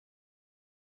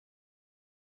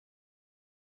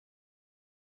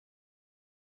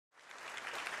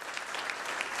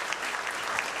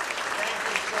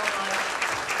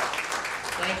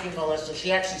Thank you, Melissa.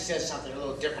 She actually said something a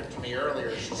little different to me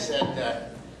earlier. She said that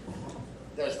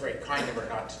was very kind of her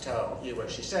not to tell you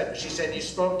what she said. But she said, you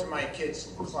spoke to my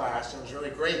kids' class. It was really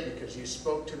great because you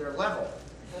spoke to their level.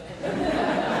 And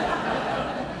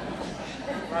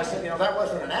I said, that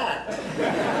wasn't an act.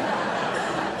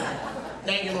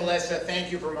 Thank you, Melissa.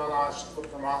 Thank you, Vermont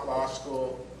Law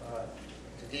School,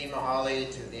 to Dean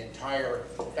Mahaly, to the entire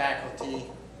faculty,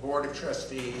 Board of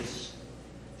Trustees,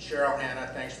 Cheryl, Hannah,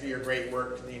 thanks for your great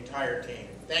work, to the entire team.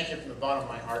 Thank you from the bottom of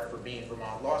my heart for being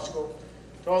Vermont Law School.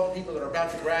 To all the people that are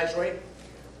about to graduate,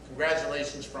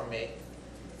 congratulations from me.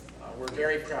 We're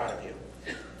very proud of you.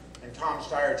 And Tom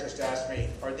Steyer just asked me,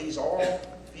 are these all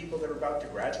people that are about to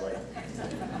graduate?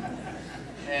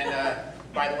 And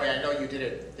by the way, I know you did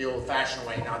it the old-fashioned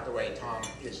way, not the way Tom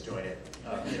is doing it.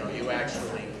 You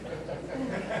actually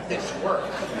did some work.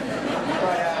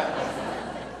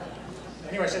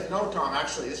 But anyway, I said, no, Tom,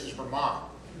 actually, this is Vermont.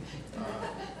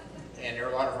 And there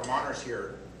are a lot of Vermonters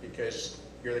here because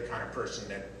you're the kind of person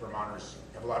that Vermonters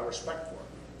have a lot of respect for.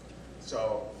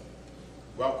 So,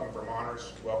 welcome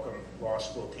Vermonters, welcome law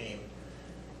school team.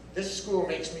 This school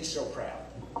makes me so proud.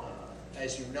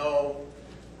 As you know,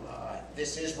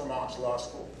 this is Vermont's law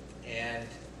school. And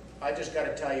I just got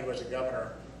to tell you as a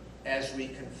governor, as we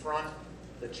confront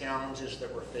the challenges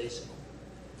that we're facing,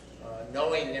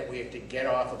 knowing that we have to get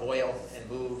off of oil and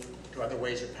move to other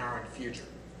ways of powering the future,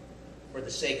 for the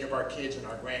sake of our kids and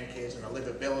our grandkids and the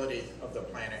livability of the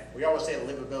planet. We always say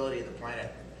the livability of the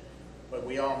planet, but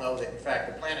we all know that, in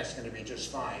fact, the planet's going to be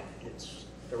just fine. It's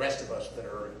the rest of us that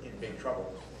are in big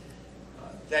trouble.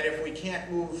 That if we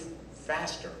can't move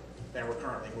faster than we're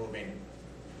currently moving,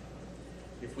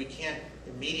 if we can't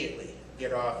immediately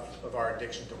get off of our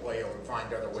addiction to oil and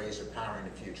find other ways of powering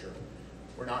the future,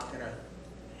 we're not going to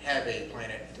have a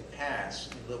planet to pass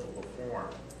in livable form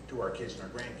to our kids and our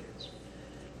grandkids.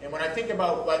 And when I think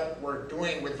about what we're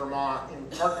doing with Vermont in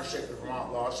partnership with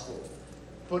Vermont Law School,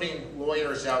 putting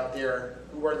lawyers out there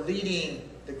who are leading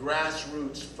the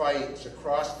grassroots fights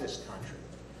across this country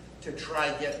to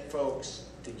try get folks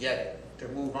to get it, to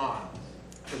move on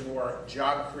to more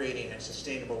job-creating and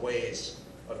sustainable ways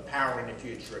of powering the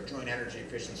future, of joint energy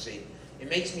efficiency, it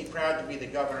makes me proud to be the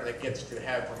governor that gets to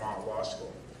have Vermont Law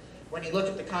School. When you look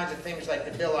at the kinds of things like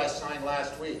the bill I signed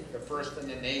last week, the first in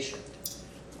the nation,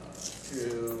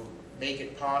 to make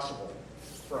it possible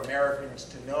for Americans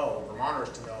to know, Vermonters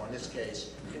to know in this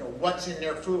case, what's in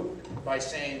their food by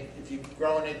saying, if you've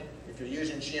grown it, if you're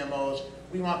using GMOs,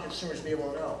 we want consumers to be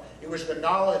able to know. It was the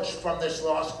knowledge from this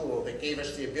law school that gave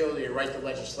us the ability to write the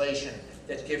legislation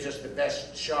that gives us the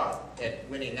best shot at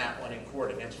winning that one in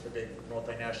court against the big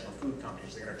multinational food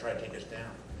companies that are going to try to take us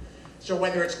down. So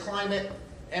whether it's climate,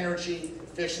 energy,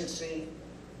 efficiency,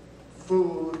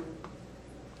 food,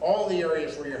 all the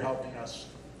areas where you're helping us,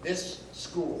 this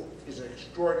school is an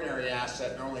extraordinary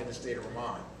asset, not only in the state of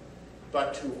Vermont,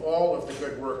 but to all of the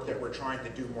good work that we're trying to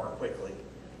do more quickly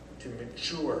to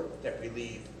ensure that we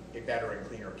leave a better and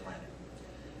cleaner planet.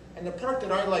 And the part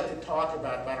that I'd like to talk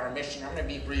about our mission, I'm going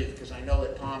to be brief because I know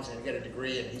that Tom's going to get a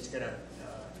degree and he's going to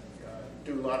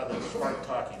do a lot of the smart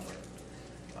talking with.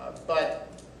 But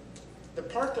the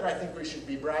part that I think we should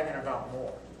be bragging about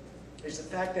more is the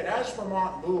fact that as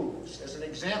Vermont moves, as an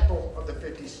example of the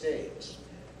 50 states,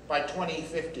 by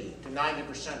 2050 to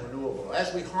 90% renewable,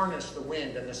 as we harness the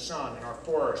wind and the sun and our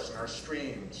forests and our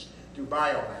streams through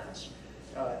biomass,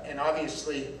 and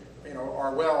obviously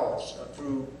our wells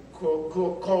through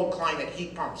cold climate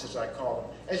heat pumps, as I call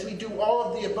them, as we do all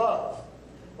of the above,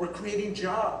 we're creating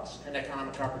jobs and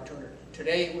economic opportunity.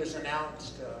 Today it was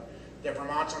announced that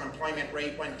Vermont's unemployment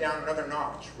rate went down another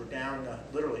notch. We're down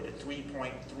literally to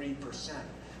 3.3%.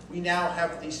 We now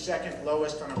have the second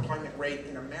lowest unemployment rate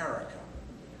in America.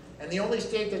 And the only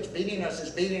state that's beating us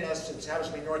it happens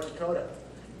to be North Dakota,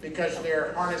 because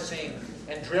they're harnessing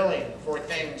and drilling for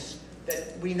things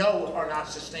that we know are not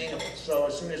sustainable. So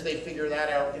as soon as they figure that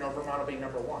out, Vermont will be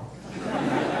number one.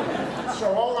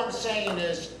 So all I'm saying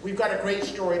is we've got a great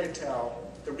story to tell.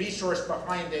 The resource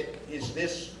behind it is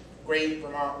this great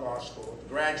Vermont Law School. The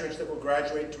graduates that will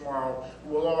graduate tomorrow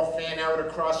will all fan out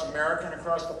across America and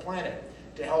across the planet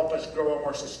to help us grow a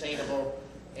more sustainable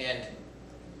and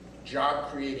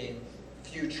job-creating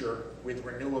future with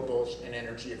renewables and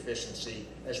energy efficiency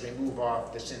as we move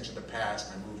off the sins of the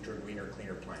past and move to a greener,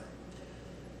 cleaner planet.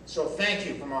 So thank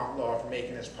you, Vermont Law, for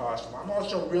making this possible. I'm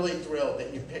also really thrilled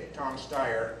that you picked Tom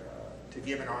Steyer to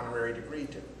give an honorary degree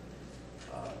to.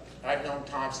 I've known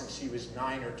Tom since he was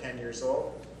 9 or 10 years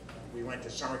old. We went to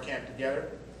summer camp together.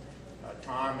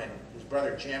 Tom and his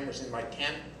brother Jim was in my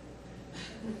tent.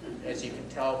 As you can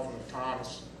tell from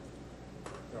Tom's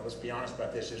let's be honest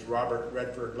about this, is Robert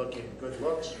Redford looking good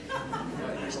looks.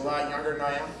 He's a lot younger than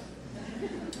I am.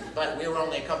 But we were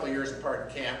only a couple years apart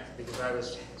in camp because I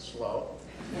was slow.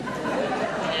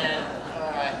 And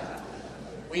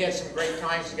we had some great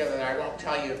times together that I won't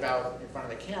tell you about in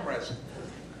front of the cameras.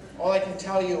 All I can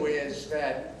tell you is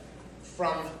that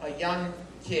from a young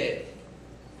kid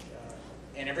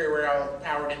and everywhere else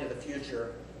powered into the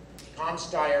future, Tom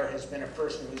Steyer has been a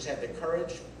person who's had the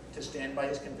courage to stand by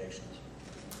his convictions,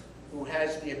 who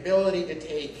has the ability to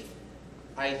take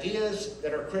ideas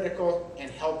that are critical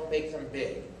and help make them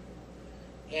big,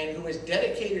 and who has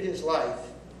dedicated his life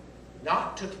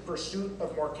not to the pursuit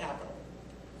of more capital,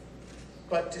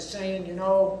 but to saying,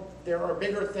 there are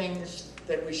bigger things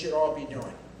that we should all be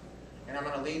doing. And I'm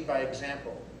going to lead by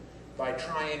example, by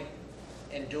trying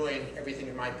and doing everything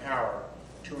in my power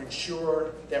to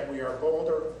ensure that we are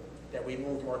bolder, that we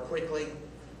move more quickly,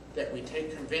 that we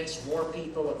convince more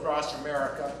people across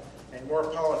America and more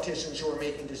politicians who are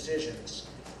making decisions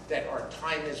that our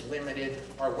time is limited,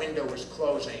 our window is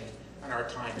closing, and our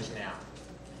time is now.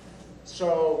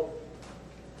 So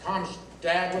Tom's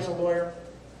dad was a lawyer.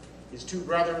 His two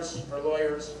brothers are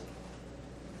lawyers.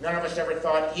 None of us ever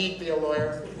thought he'd be a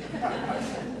lawyer.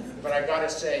 But I gotta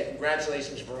say,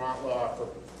 congratulations to Vermont Law for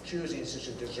choosing such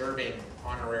a deserving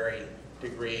honorary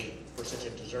degree for such a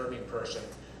deserving person,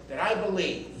 that I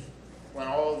believe when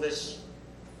all of this,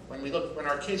 when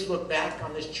our kids look back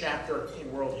on this chapter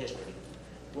in world history,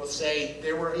 we'll say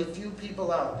there were a few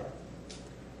people out there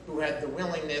who had the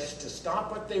willingness to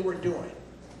stop what they were doing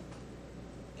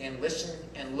and listen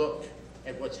and look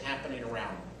at what's happening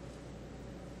around them.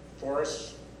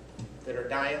 Forests that are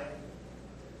dying,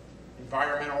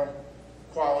 environmental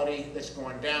quality that's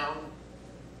going down,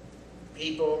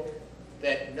 people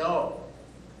that know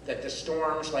that the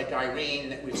storms like Irene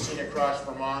that we've seen across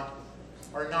Vermont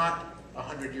are not a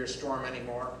 100-year storm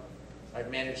anymore. I've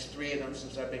managed 3 of them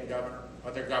since I've been governor.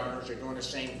 Other governors are doing the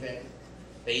same thing.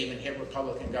 They even hit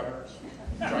Republican governors.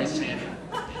 Try Sandy.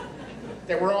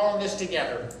 That we're all in this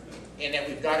together, and that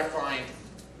we've got to find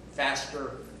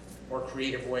faster, more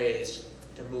creative ways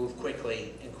to move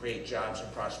quickly and create jobs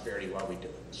and prosperity while we do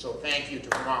it. So thank you to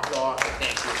Vermont Law, and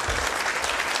thank you.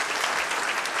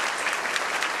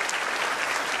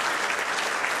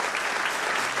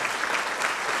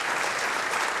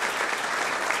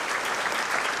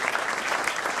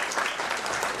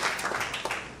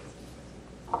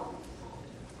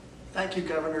 Thank you,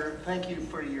 Governor. Thank you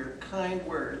for your kind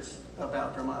words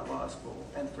about Vermont Law School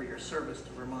and for your service to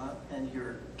Vermont and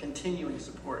your continuing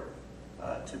support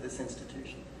to this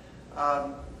institution.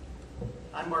 I'm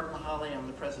Mark Mahaly. I'm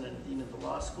the president and dean of the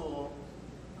law school.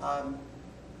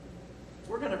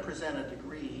 We're going to present a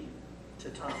degree to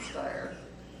Tom Steyer.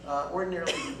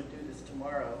 Ordinarily, we would do this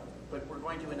tomorrow, but we're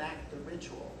going to enact the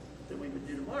ritual that we would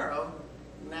do tomorrow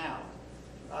now.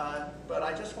 But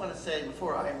I just want to say,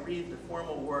 before I read the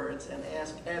formal words and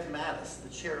ask Ed Mattis, the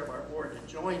chair of our board,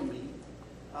 to join me,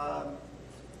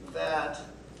 that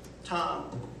Tom,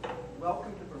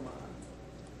 welcome to Vermont.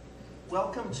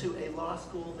 Welcome to a law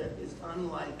school that is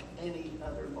unlike any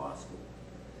other law school.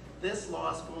 This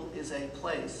law school is a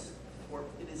place,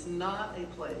 it is not a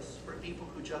place for people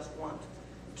who just want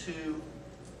to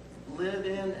live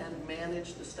in and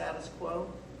manage the status quo.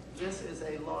 This is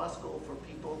a law school for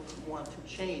people who want to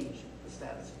change the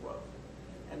status quo.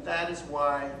 And that is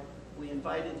why we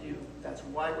invited you. That's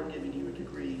why we're giving you a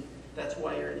degree. That's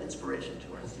why you're an inspiration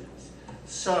to our students.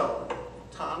 So,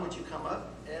 Tom, would you come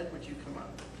up? Ed, would you come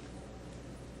up?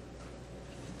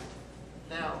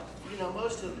 Now,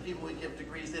 most of the people we give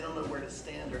degrees, they don't know where to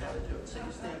stand or how to do it. So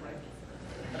you stand right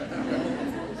here.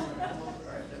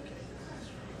 All right,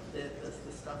 okay.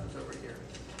 The stuff is over here.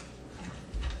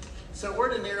 So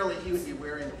ordinarily, he would be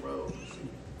wearing a robe.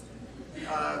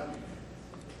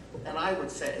 And I would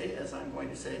say, as I'm going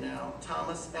to say now,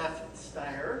 Thomas F.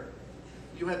 Steyer,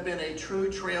 you have been a true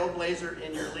trailblazer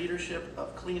in your leadership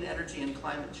of clean energy and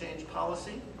climate change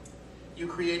policy. You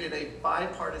created a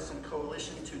bipartisan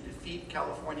coalition to defeat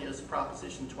California's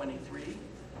Proposition 23,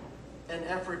 an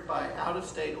effort by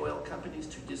out-of-state oil companies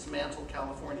to dismantle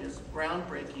California's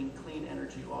groundbreaking clean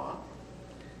energy law.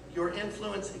 Your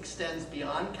influence extends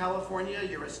beyond California.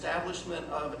 Your establishment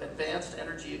of advanced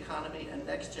energy economy and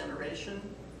next generation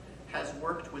has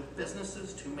worked with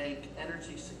businesses to make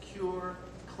energy secure,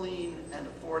 clean, and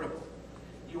affordable.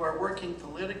 You are working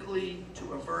politically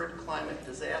to avert climate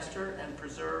disaster and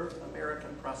preserve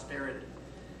American prosperity.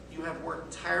 You have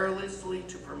worked tirelessly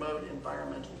to promote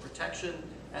environmental protection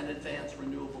and advance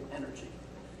renewable energy.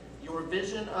 Your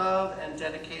vision of and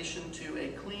dedication to a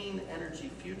clean energy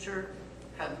future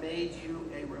have made you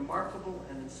a remarkable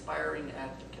and inspiring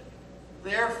advocate.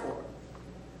 Therefore,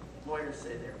 lawyers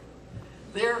say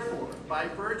therefore, by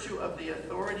virtue of the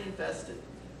authority vested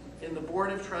in the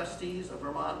Board of Trustees of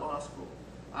Vermont Law School,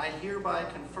 I hereby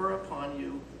confer upon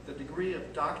you the degree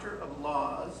of Doctor of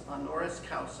Laws honoris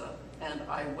causa, and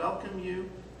I welcome you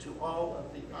to all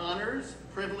of the honors,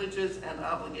 privileges, and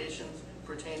obligations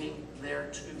pertaining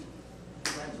thereto.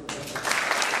 Congratulations.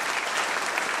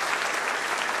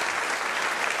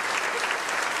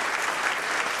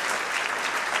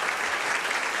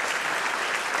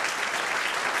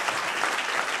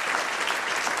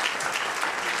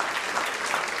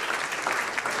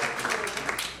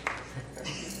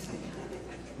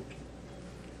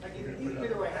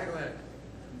 Either way, go ahead.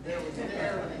 There we go.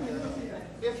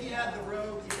 If you had the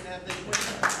robe, you would have this one.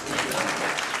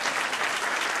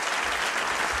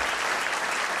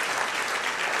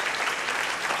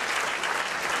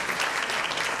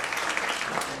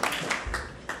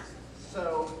 So,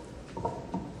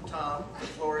 Tom, the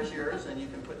floor is yours, and you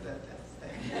can put that down.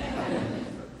 Thank you.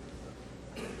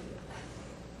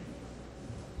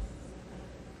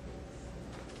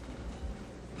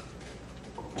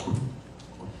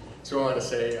 So I want to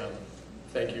say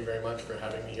thank you very much for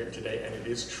having me here today. And it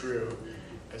is true,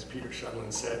 as Peter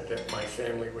Shumlin said, that my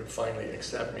family would finally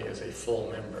accept me as a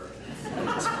full member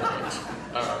at this point.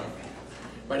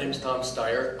 My name is Tom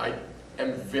Steyer. I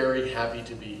am very happy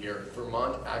to be here.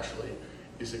 Vermont actually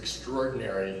is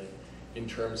extraordinary in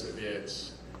terms of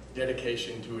its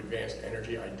dedication to advanced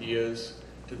energy ideas,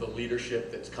 to the leadership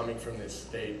that's coming from this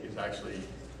state is actually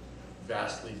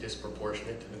vastly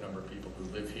disproportionate to the number of people who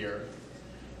live here.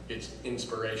 It's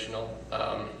inspirational.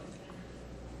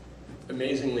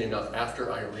 Amazingly enough,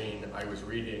 after Irene, I was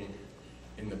reading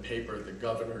in the paper the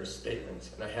governor's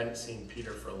statements, and I hadn't seen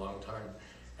Peter for a long time.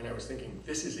 And I was thinking,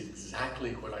 this is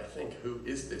exactly what I think. Who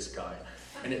is this guy?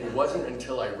 And it wasn't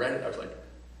until I read it, I was like,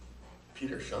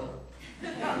 Peter Shumlin?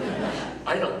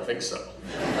 I don't think so.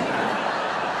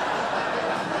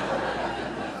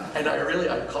 And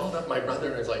I called up my brother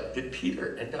and I was like, did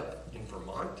Peter end up in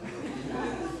Vermont?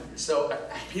 So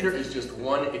Peter is just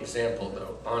one example,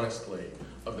 though, honestly,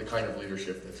 of the kind of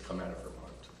leadership that's come out of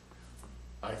Vermont.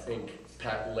 I think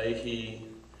Pat Leahy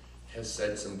has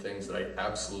said some things that I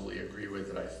absolutely agree with,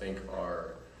 that I think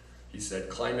are, he said,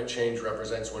 climate change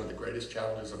represents one of the greatest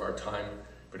challenges of our time,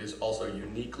 but is also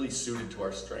uniquely suited to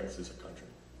our strengths as a country.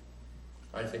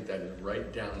 I think that is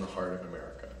right down the heart of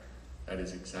America. That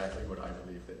is exactly what I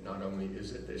believe, that not only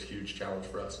is it this huge challenge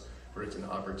for us, but it's an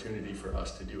opportunity for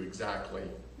us to do exactly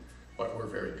what we're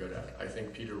very good at. I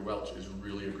think Peter Welch is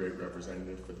really a great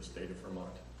representative for the state of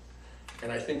Vermont.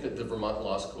 And I think that the Vermont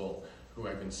Law School, who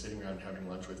I've been sitting around having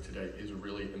lunch with today, is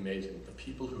really amazing. The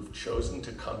people who've chosen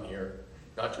to come here,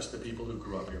 not just the people who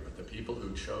grew up here, but the people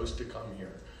who chose to come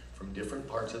here from different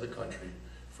parts of the country,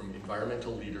 from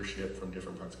environmental leadership from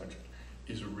different parts of the country,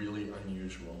 is really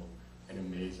unusual and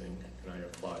amazing, and I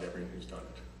applaud everyone who's done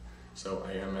it. So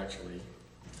I am actually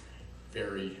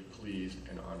very pleased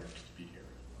and honored to be here.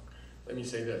 Let me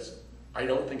say this, I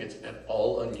don't think it's at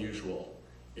all unusual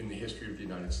in the history of the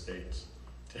United States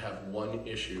to have one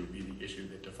issue be the issue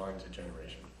that defines a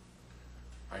generation.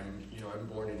 I'm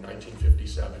born in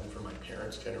 1957. For my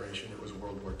parents' generation, it was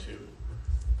World War II.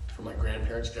 For my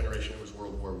grandparents' generation, it was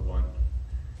World War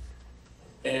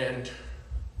I. And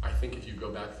I think if you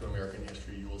go back through American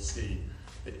history, you will see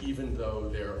that even though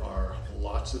there are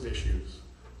lots of issues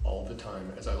all the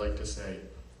time, as I like to say,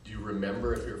 do you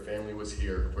remember, if your family was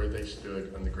here, where they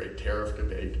stood on the great tariff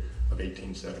debate of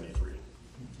 1873?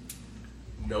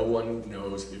 No one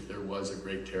knows if there was a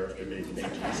great tariff debate in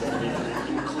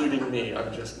 1873, including me.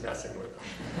 I'm just messing with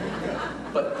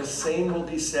them. But the same will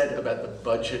be said about the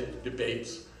budget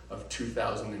debates of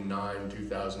 2009,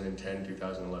 2010,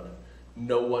 2011.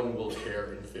 No one will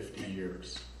care in 50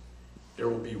 years. There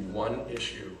will be one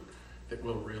issue that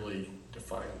will really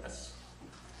define this.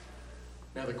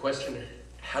 Now the question,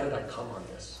 how did I come on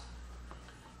this?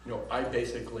 I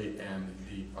basically am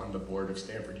on the board of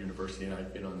Stanford University, and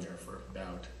I've been on there for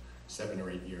about 7 or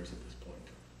 8 years at this point.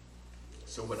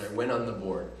 So when I went on the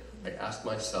board, I asked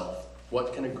myself,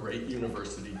 what can a great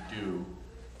university do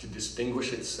to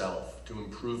distinguish itself, to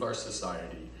improve our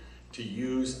society, to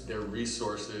use their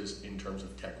resources in terms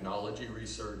of technology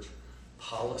research,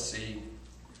 policy,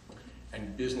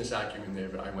 and business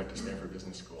acumen. I went to Stanford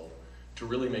Business School, to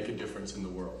really make a difference in the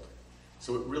world.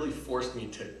 So it really forced me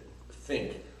to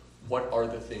think, what are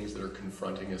the things that are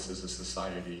confronting us as a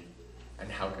society,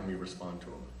 and how can we respond to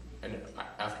them? And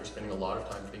after spending a lot of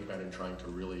time thinking about it and trying to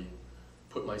really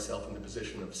put myself in the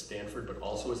position of Stanford, but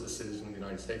also as a citizen of the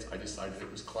United States, I decided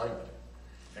it was climate.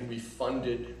 And we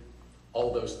funded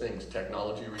all those things,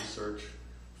 technology research,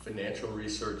 financial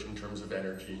research in terms of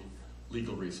energy,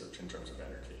 legal research in terms of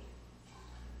energy.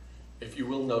 If you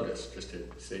will notice, just to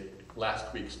say,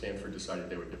 last week Stanford decided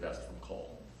they would divest from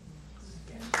coal.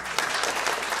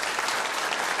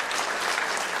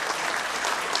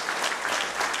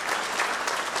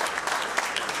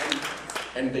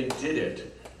 And they did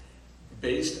it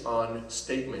based on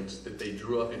statements that they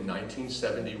drew up in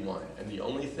 1971. And the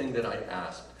only thing that I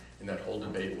asked in that whole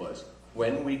debate was,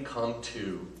 when we come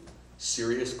to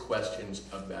serious questions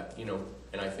of that,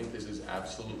 and I think this is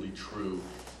absolutely true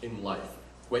in life,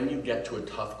 when you get to a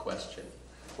tough question,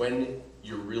 when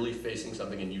you're really facing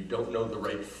something and you don't know the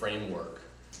right framework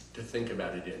to think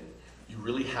about it in, you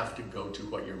really have to go to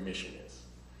what your mission is.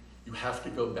 You have to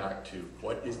go back to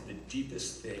what is the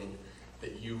deepest thing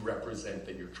that you represent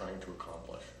that you're trying to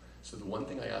accomplish. So the one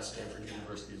thing I asked Stanford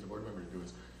University as a board member to do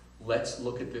is, let's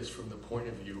look at this from the point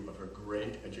of view of a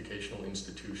great educational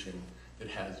institution that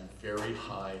has very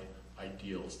high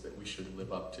ideals that we should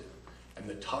live up to. And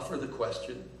the tougher the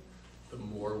question, the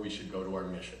more we should go to our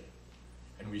mission.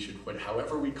 And we should,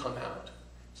 however we come out,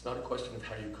 it's not a question of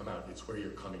how you come out, it's where you're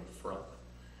coming from.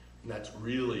 And that's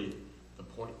really the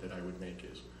point that I would make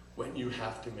is, when you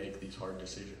have to make these hard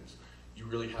decisions, you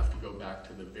really have to go back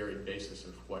to the very basis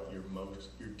of what your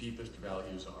deepest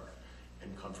values are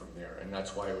and come from there. And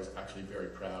that's why I was actually very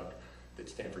proud that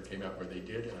Stanford came out where they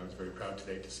did, and I was very proud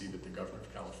today to see that the governor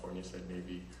of California said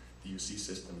maybe the UC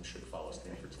system should follow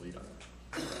Stanford's lead on that.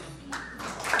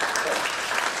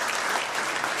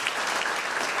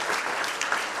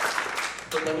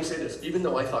 But let me say this, even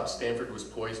though I thought Stanford was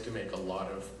poised to make a lot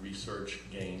of research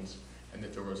gains and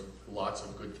that there was lots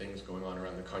of good things going on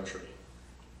around the country,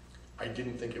 I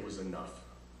didn't think it was enough.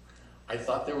 I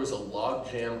thought there was a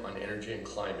logjam on energy and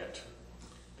climate.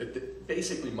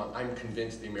 Basically, I'm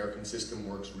convinced the American system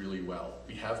works really well.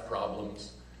 We have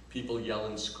problems, people yell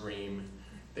and scream,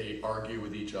 they argue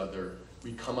with each other,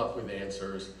 we come up with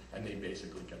answers, and they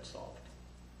basically get solved.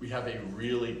 We have a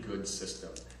really good system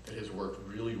that has worked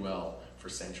really well for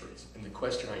centuries. And the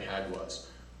question I had was,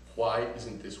 why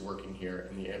isn't this working here?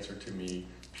 And the answer to me,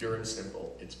 pure and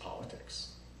simple, it's politics.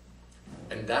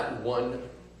 And that one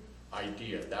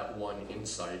idea, that one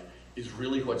insight, is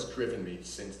really what's driven me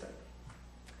since then.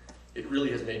 It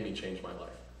really has made me change my life.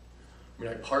 I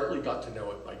mean, I partly got to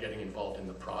know it by getting involved in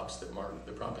the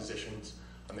propositions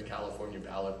on the California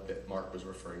ballot that Mark was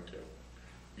referring to.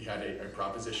 We had a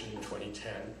proposition in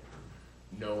 2010,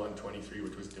 no on 23,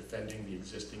 which was defending the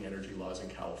existing energy laws in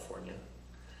California.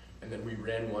 And then we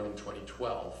ran one in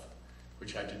 2012,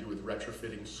 which had to do with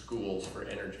retrofitting schools for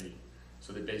energy,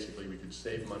 so that basically we could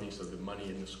save money so the money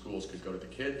in the schools could go to the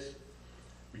kids.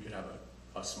 We could have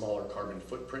a smaller carbon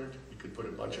footprint. We could put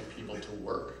a bunch of people to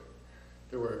work.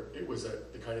 It was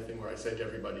the kind of thing where I said to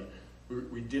everybody,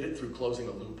 we did it through closing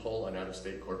a loophole on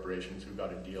out-of-state corporations who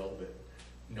got a deal that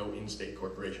no in-state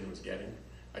corporation was getting.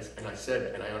 And I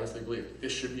said, and I honestly believe,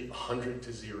 this should be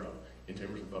 100-0 in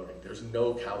terms of voting. There's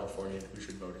no Californian who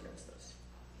should vote against this.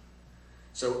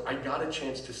 So I got a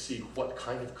chance to see what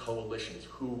kind of coalitions,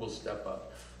 who will step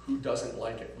up, who doesn't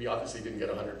like it. We obviously didn't get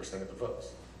 100% of the votes,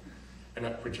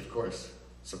 which of course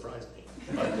surprised me.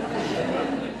 But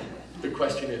the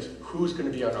question is, who's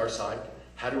going to be on our side?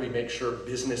 How do we make sure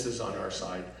business is on our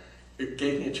side? It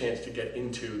gave me a chance to get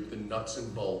into the nuts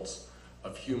and bolts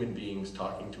of human beings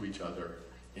talking to each other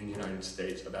in the United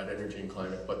States about energy and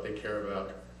climate, what they care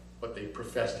about, what they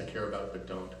profess to care about but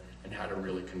don't, and how to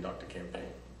really conduct a campaign.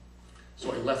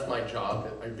 So I left my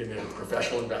job. I've been a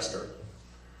professional investor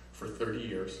for 30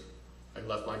 years. I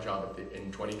left my job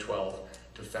in 2012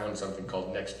 to found something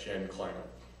called NextGen Climate.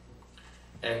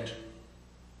 And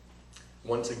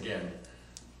once again,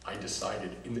 I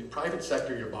decided, in the private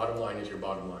sector, your bottom line is your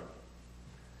bottom line.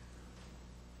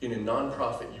 In a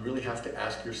nonprofit, you really have to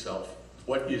ask yourself,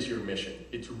 what is your mission?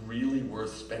 It's really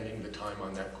worth spending the time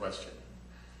on that question.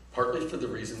 Partly for the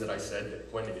reason that I said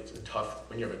that when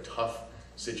you have a tough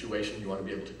situation, you want to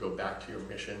be able to go back to your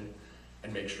mission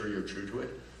and make sure you're true to it,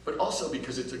 but also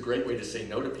because it's a great way to say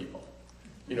no to people.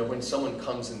 You know, when someone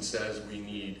comes and says we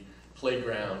need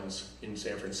playgrounds in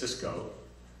San Francisco,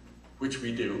 which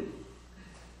we do,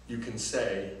 you can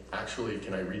say, actually,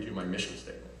 can I read you my mission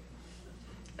statement?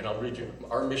 And I'll read you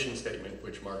our mission statement,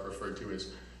 which Mark referred to,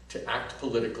 is to act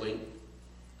politically,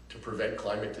 to prevent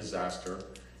climate disaster,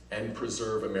 and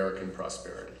preserve American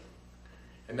prosperity.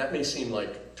 And that may seem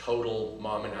like total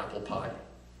mom and apple pie,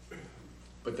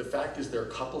 but the fact is there are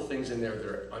a couple things in there that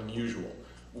are unusual.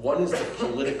 One is the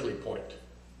politically point.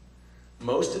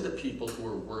 Most of the people who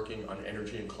are working on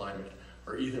energy and climate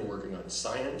are either working on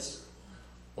science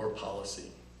or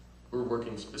policy. We're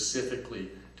working specifically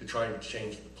to try and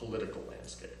change the political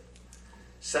landscape.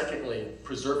 Secondly,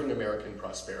 preserving American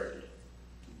prosperity.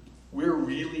 We're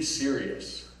really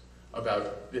serious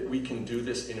about that we can do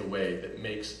this in a way that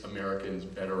makes Americans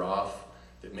better off,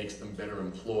 that makes them better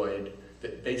employed,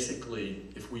 that basically,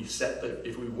 if we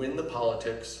win the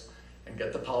politics and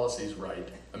get the policies right,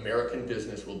 American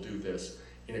business will do this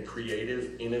in a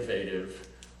creative, innovative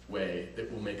way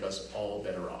that will make us all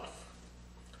better off.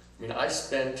 I mean, I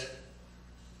spent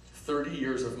 30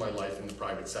 years of my life in the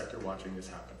private sector watching this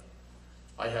happen.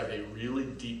 I have a really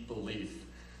deep belief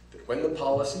that when the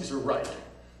policies are right,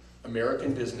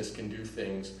 American business can do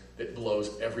things that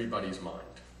blows everybody's mind.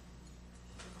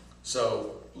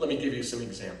 So let me give you some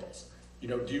examples. You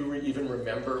know, do you even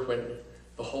remember when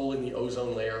the hole in the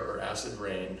ozone layer or acid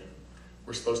rain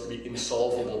were supposed to be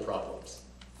insolvable problems?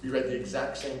 We read the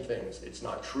exact same things. It's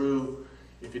not true.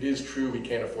 If it is true, we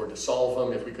can't afford to solve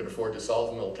them. If we could afford to solve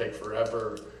them, it'll take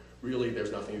forever. Really,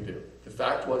 there's nothing to do. The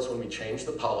fact was, when we changed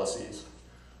the policies,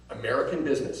 American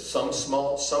business, some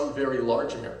small, some very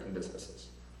large American businesses,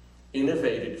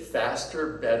 innovated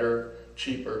faster, better,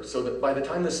 cheaper, so that by the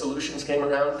time the solutions came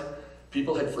around,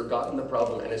 people had forgotten the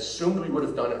problem and assumed we would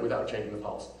have done it without changing the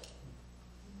policies.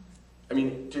 I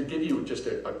mean, to give you just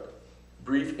a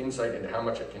brief insight into how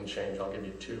much it can change, I'll give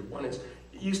you two. One is,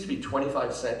 it used to be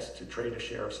 25 cents to trade a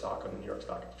share of stock on the New York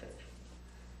Stock Exchange.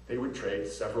 They would trade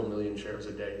several million shares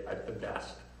a day at the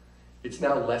best. It's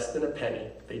now less than a penny.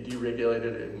 They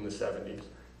deregulated it in the 70s.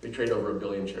 They trade over 1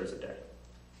 billion shares a day.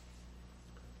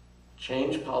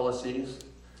 Change policies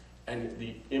and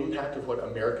the impact of what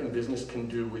American business can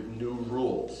do with new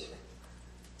rules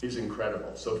is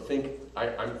incredible. So think,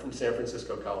 I'm from San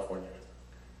Francisco, California.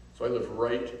 So I live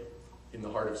right in the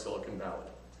heart of Silicon Valley.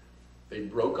 They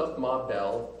broke up Ma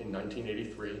Bell in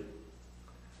 1983.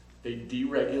 They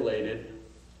deregulated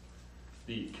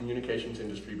the communications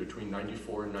industry between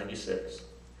 94 and 96.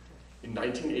 In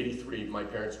 1983, my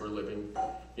parents were living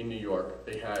in New York.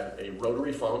 They had a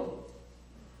rotary phone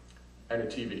and a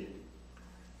TV.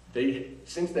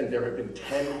 Since then, there have been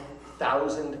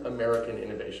 10,000 American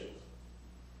innovations.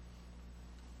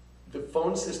 The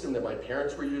phone system that my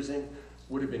parents were using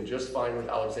would have been just fine with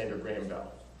Alexander Graham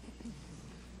Bell.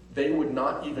 They would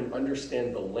not even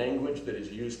understand the language that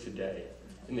is used today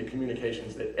in the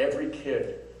communications that every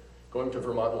kid going to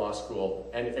Vermont Law School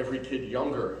and every kid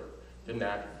younger than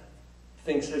that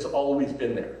thinks has always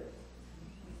been there.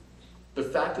 The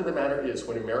fact of the matter is,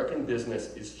 when American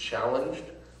business is challenged,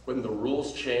 when the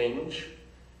rules change,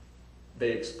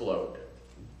 they explode.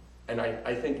 And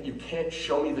I think you can't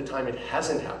show me the time it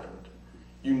hasn't happened.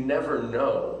 You never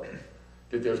know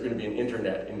that there's going to be an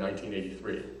internet in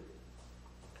 1983.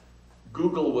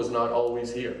 Google was not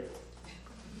always here.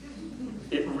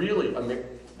 It really,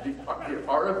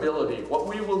 our ability, what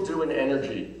we will do in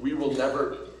energy, we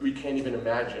can't even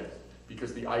imagine,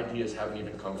 because the ideas haven't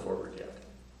even come forward yet.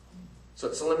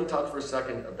 So let me talk for a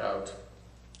second about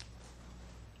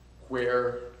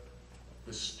where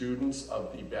the students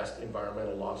of the best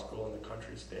environmental law school in the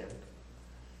country stand,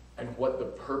 and what the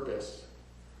purpose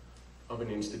of an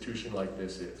institution like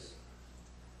this is.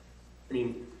 I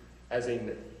mean,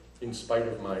 in spite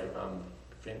of my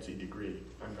fancy degree,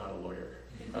 I'm not a lawyer.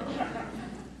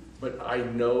 But I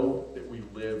know that we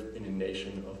live in a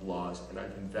nation of laws, and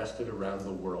I've invested around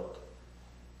the world.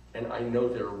 And I know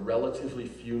there are relatively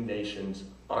few nations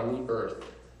on the earth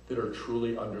that are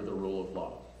truly under the rule of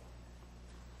law.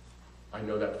 I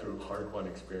know that through hard-won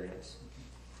experience.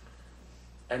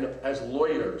 And as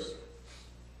lawyers,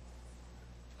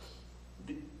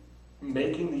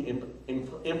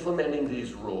 implementing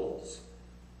these rules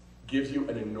gives you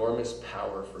an enormous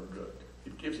power for good.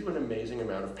 It gives you an amazing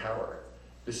amount of power.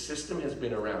 The system has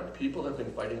been around. People have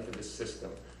been fighting for this system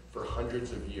for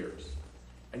hundreds of years.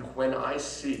 And when I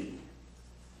see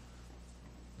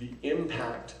the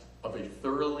impact of a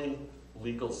thoroughly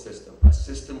legal system, a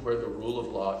system where the rule of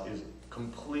law is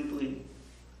completely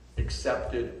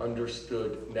accepted,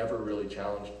 understood, never really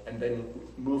challenged, and then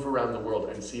move around the world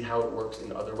and see how it works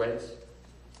in other ways,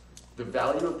 the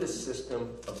value of this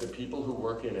system, of the people who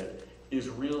work in it, is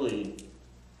really,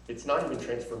 it's not even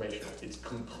transformational. It's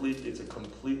a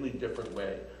completely different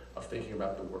way of thinking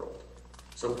about the world.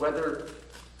 So whether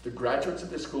the graduates of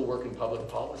this school work in public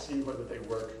policy, whether they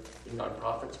work in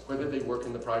nonprofits, whether they work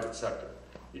in the private sector,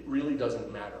 it really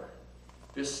doesn't matter.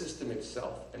 This system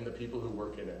itself and the people who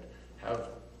work in it have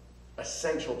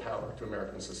essential power to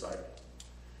American society.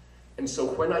 And so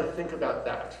when I think about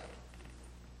that,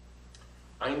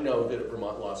 I know that at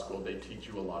Vermont Law School they teach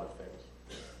you a lot of things.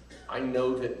 I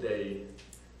know that they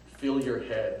fill your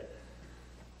head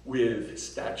with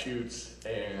statutes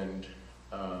and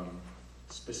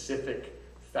specific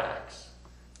facts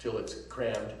till it's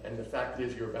crammed, and the fact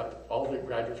is all the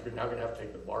graduates are now going to have to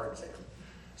take the bar exam.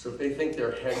 So if they think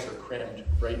their heads are crammed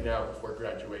right now before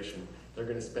graduation, they're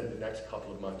going to spend the next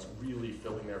couple of months really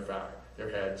filling their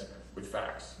heads with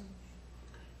facts.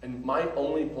 And my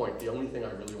only point, the only thing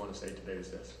I really want to say today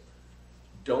is this: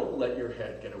 don't let your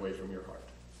head get away from your heart.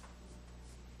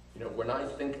 You know, when I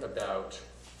think about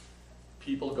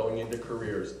people going into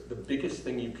careers, the biggest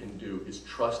thing you can do is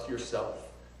trust yourself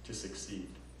to succeed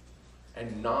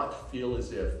and not feel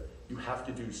as if you have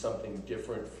to do something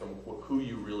different from who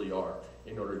you really are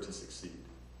in order to succeed.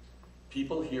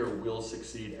 People here will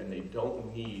succeed, and they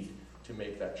don't need to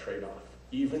make that trade-off,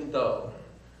 even though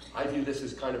I view this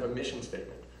as kind of a mission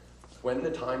statement. When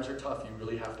the times are tough, you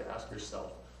really have to ask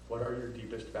yourself, what are your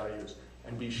deepest values?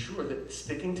 And be sure that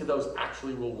sticking to those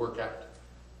actually will work out.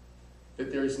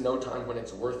 That there is no time when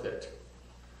it's worth it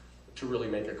to really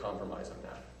make a compromise on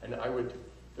that. And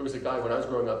there was a guy when I was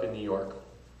growing up in New York,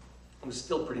 it was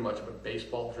still pretty much of a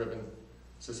baseball-driven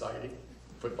society.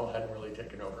 Football hadn't really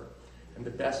taken over. And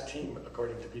the best team,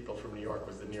 according to people from New York,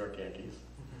 was the New York Yankees.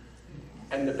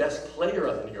 And the best player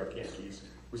on the New York Yankees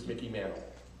was Mickey Mantle.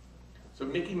 So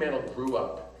Mickey Mantle grew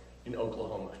up in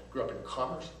Oklahoma. He grew up in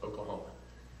Commerce, Oklahoma,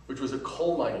 which was a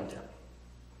coal mining town.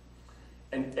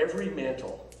 And every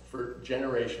Mantle for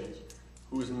generations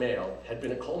who was male had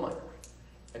been a coal miner.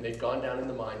 And they'd gone down in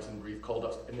the mines and breathed coal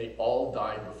dust, and they all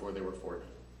died before they were 40.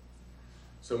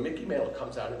 So Mickey Mantle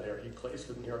comes out of there. He plays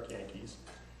for the New York Yankees.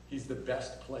 He's the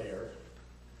best player,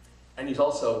 and he's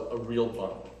also a real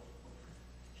bum.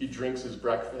 He drinks his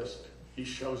breakfast. He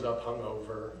shows up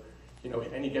hungover,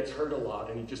 and he gets hurt a lot,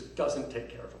 and he just doesn't take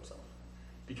care of himself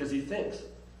because he thinks,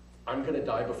 I'm going to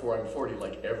die before I'm 40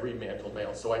 like every Mantle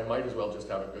male, so I might as well just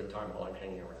have a good time while I'm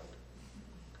hanging around.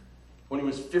 When he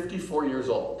was 54 years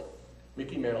old,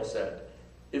 Mickey Mantle said,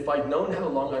 if I'd known how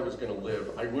long I was going to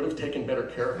live, I would have taken better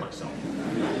care of myself.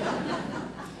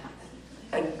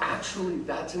 And actually,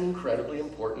 that's an incredibly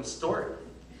important story,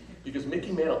 because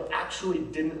Mickey Mantle actually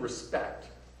didn't respect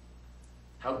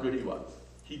how good he was.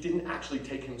 He didn't actually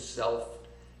take himself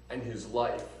and his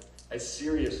life as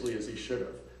seriously as he should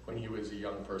have when he was a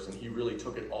young person. He really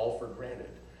took it all for granted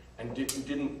and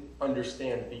didn't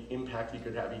understand the impact he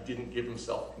could have. He didn't give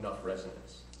himself enough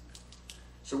resonance.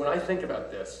 So when I think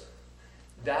about this,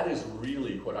 that is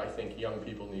really what I think young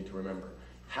people need to remember,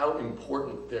 how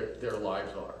important their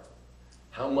lives are,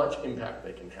 how much impact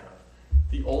they can have.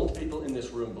 The old people in this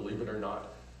room, believe it or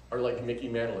not, are like Mickey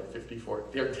Mantle at 54.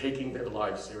 They're taking their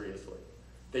lives seriously.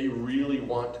 They really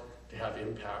want to have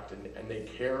impact, and they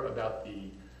care about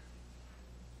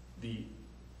the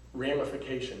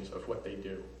ramifications of what they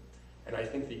do. And I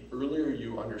think the earlier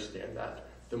you understand that,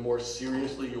 the more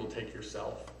seriously you will take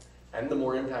yourself, and the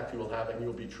more impact you will have, and you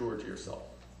will be truer to yourself.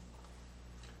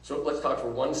 So let's talk for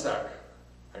 1 sec.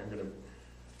 I'm going to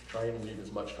try and leave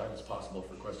as much time as possible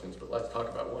for questions, but let's talk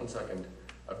about 1 second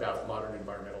about modern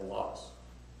environmental laws,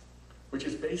 which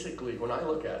is basically, when I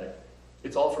look at it,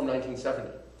 it's all from 1970.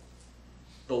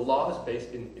 The laws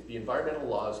based in the environmental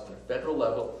laws on a federal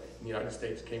level in the United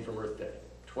States came from Earth Day.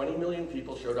 20 million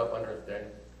people showed up on Earth Day,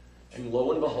 and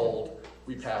lo and behold,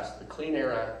 we passed the Clean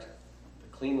Air Act,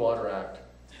 the Clean Water Act,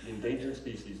 the Endangered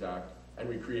Species Act, and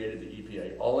we created the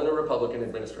EPA, all in a Republican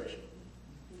administration.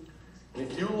 And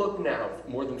if you look now,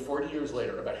 more than 40 years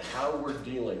later, about how we're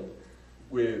dealing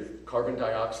with carbon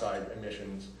dioxide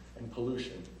emissions and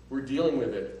pollution, we're dealing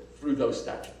with it through those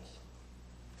statutes.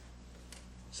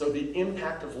 So the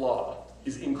impact of law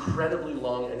is incredibly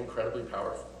long and incredibly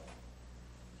powerful.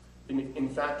 In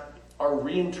fact, our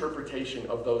reinterpretation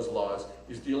of those laws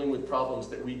is dealing with problems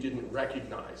that we didn't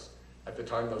recognize at the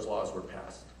time those laws were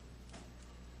passed.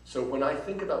 So when I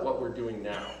think about what we're doing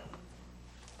now,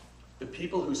 the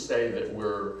people who say that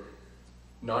we're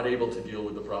not able to deal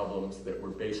with the problems, that we're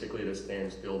basically at a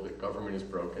standstill, that government is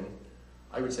broken,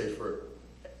 I would say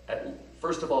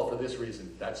first of all, for this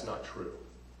reason, that's not true.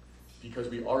 Because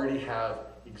we already have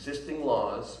existing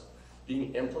laws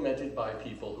being implemented by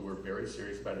people who are very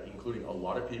serious about it, including a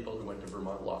lot of people who went to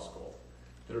Vermont Law School,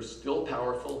 that are still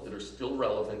powerful, that are still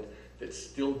relevant, that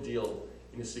still deal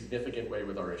in a significant way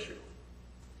with our issue.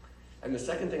 And the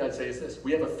second thing I'd say is this: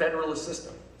 we have a federalist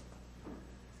system.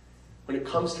 When it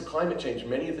comes to climate change,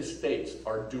 many of the states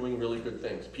are doing really good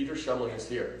things. Peter Shumlin is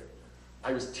here.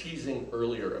 I was teasing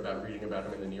earlier about reading about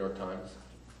him in the New York Times,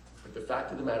 but the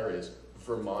fact of the matter is,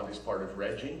 Vermont is part of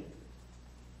RGGI.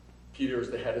 Peter is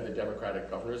the head of the Democratic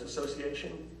Governors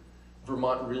Association.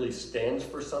 Vermont really stands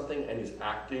for something and is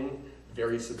acting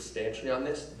very substantially on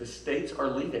this. The states are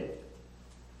leading.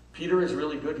 Peter is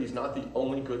really good. He's not the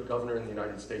only good governor in the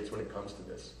United States when it comes to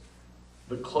this.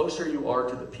 The closer you are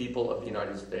to the people of the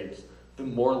United States, the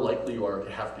more likely you are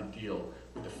to have to deal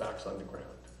with the facts on the ground.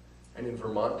 And in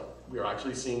Vermont, we are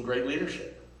actually seeing great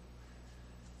leadership.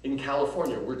 In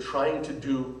California, we're trying to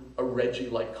do a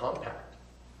RGGI-like compact.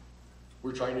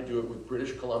 We're trying to do it with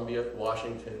British Columbia,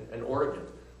 Washington, and Oregon.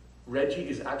 RGGI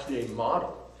is actually a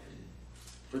model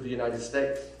for the United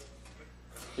States.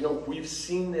 You know, we've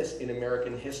seen this in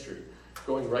American history,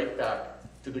 going right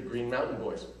back to the Green Mountain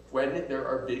Boys. When there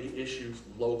are big issues,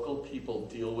 local people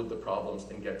deal with the problems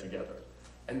and get together.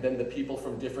 And then the people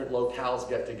from different locales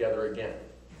get together again.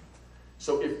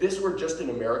 So if this were just an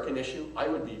American issue, I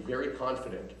would be very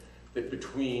confident that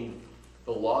between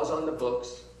the laws on the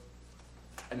books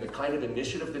and the kind of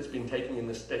initiative that's been taken in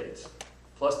the States,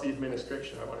 plus the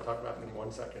administration I want to talk about in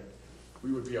 1 second,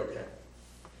 we would be okay.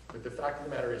 But the fact of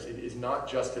the matter is, it is not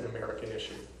just an American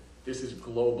issue. This is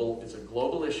global. It's a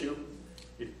global issue.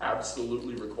 It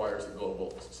absolutely requires a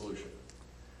global solution.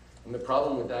 And the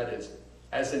problem with that is,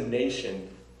 as a nation,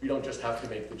 we don't just have to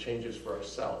make the changes for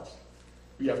ourselves.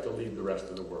 We have to lead the rest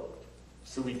of the world.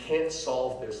 So we can't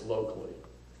solve this locally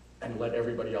and let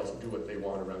everybody else do what they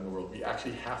want around the world. We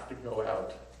actually have to go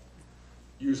out,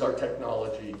 use our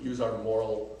technology, use our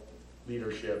moral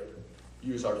leadership,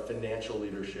 use our financial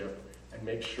leadership, and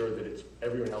make sure that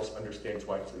everyone else understands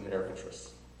why it's in their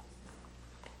interests.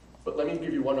 But let me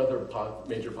give you one other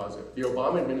major positive. The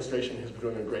Obama administration has been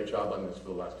doing a great job on this for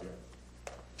the last year.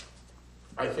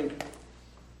 I think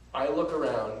I look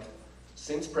around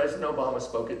since President Obama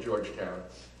spoke at Georgetown,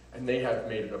 and they have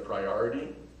made it a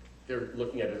priority. They're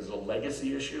looking at it as a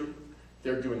legacy issue.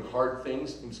 They're doing hard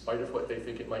things in spite of what they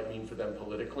think it might mean for them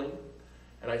politically.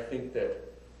 And I think that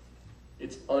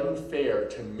it's unfair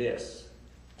to miss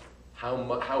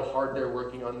how hard they're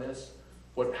working on this,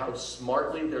 how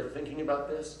smartly they're thinking about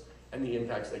this, and the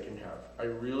impacts they can have. I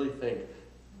really think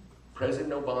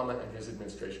President Obama and his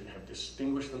administration have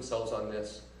distinguished themselves on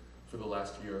this for the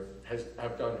last year,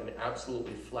 have done an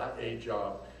absolutely flat A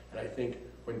job, and I think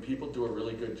when people do a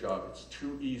really good job, it's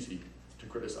too easy to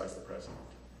criticize the president.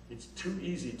 It's too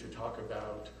easy to talk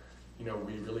about,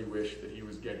 we really wish that he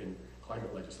was getting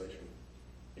climate legislation.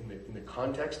 In the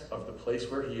context of the place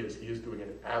where he is doing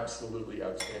an absolutely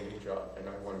outstanding job, and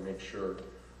I want to make sure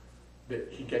that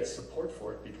he gets support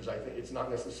for it, because I think it's not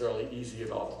necessarily easy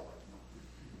at all.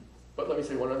 But let me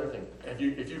say one other thing.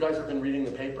 If you guys have been reading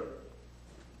the paper,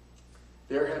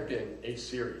 there have been a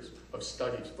series of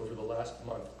studies over the last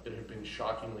month that have been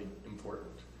shockingly important.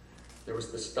 There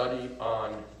was the study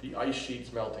on the ice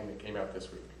sheets melting that came out this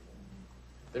week.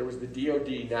 There was the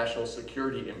DoD National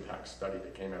Security Impact Study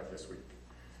that came out this week.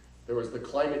 There was the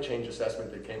climate change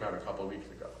assessment that came out a couple of weeks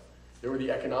ago. There were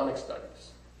the economic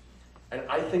studies. And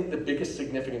I think the biggest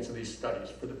significance of these studies,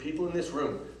 for the people in this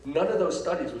room, none of those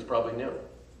studies was probably new.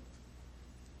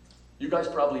 You guys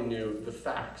probably knew the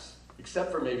facts,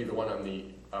 except for maybe the one on the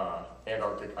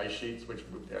Antarctic ice sheets, which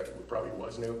probably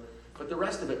was new. But the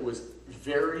rest of it was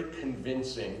very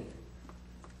convincing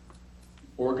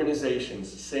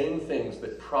organizations saying things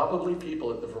that probably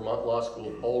people at the Vermont Law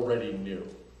School already knew.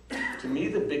 To me,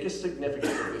 the biggest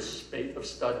significance of this spate of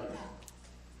studies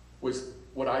was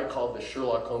what I called the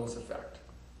Sherlock Holmes effect.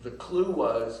 The clue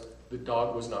was the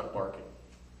dog was not barking.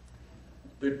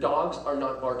 The dogs are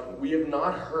not barking. We have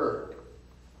not heard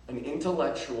an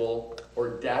intellectual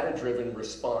or data-driven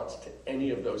response to any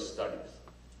of those studies.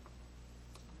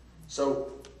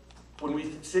 So when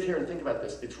we sit here and think about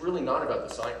this, it's really not about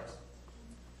the science.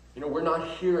 We're not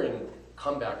hearing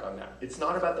comeback on that. It's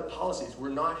not about the policies. We're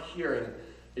not hearing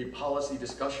a policy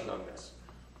discussion on this.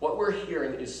 What we're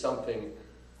hearing is something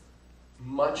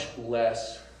much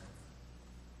less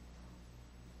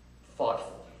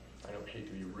thoughtful. I don't hate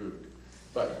to be rude,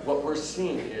 but what we're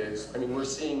seeing is, we're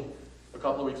seeing a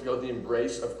couple of weeks ago the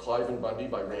embrace of Clive and Bundy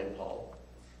by Rand Paul.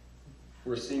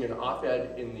 We're seeing an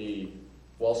op-ed in the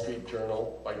Wall Street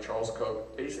Journal by Charles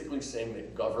Koch, basically saying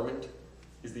that government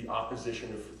is the opposite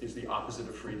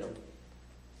of freedom.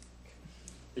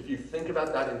 If you think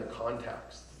about that in the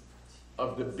context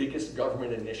of the biggest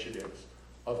government initiatives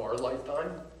of our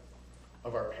lifetime,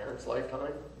 of our parents'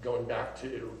 lifetime, going back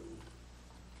to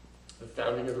the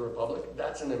founding of the Republic,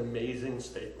 that's an amazing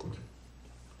statement.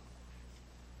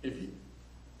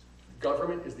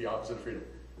 Government is the opposite of freedom.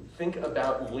 Think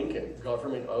about Lincoln,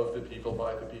 government of the people,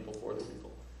 by the people, for the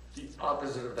people. The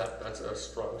opposite of that, that's a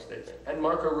strong statement. And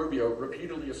Marco Rubio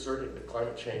repeatedly asserted that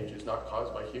climate change is not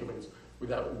caused by humans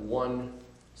without one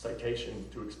citation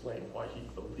to explain why he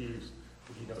believes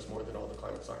that he knows more than all the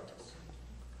climate scientists.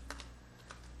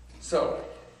 So,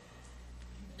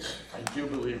 I do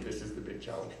believe this is the big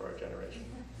challenge for our generation.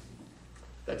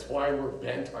 That's why we're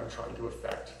bent on trying to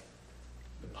affect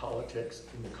the politics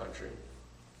in the country.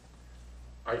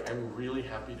 I am really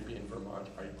happy to be in Vermont.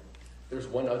 There's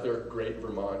one other great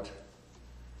Vermont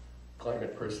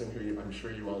climate person who I'm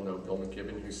sure you all know, Bill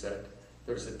McKibben, who said,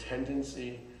 there's a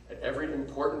tendency at every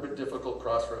important but difficult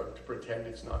crossroad to pretend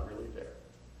it's not really there.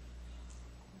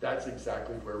 That's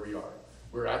exactly where we are.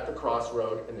 We're at the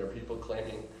crossroad and there are people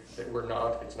claiming that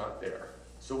it's not there.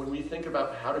 So when we think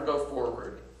about how to go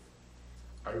forward,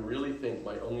 I really think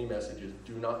my only message is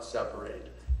do not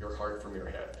separate your heart from your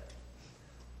head.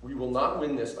 We will not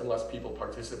win this unless people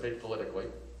participate politically.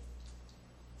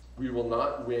 We will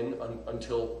not win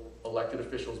until elected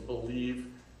officials believe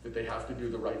that they have to do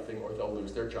the right thing or they'll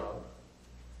lose their job.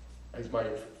 As my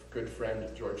good friend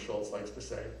George Shultz likes to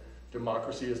say,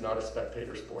 democracy is not a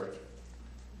spectator sport.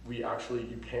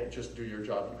 You can't just do your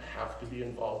job, you have to be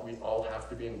involved. We all have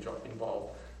to be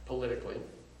involved politically.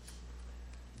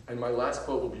 And my last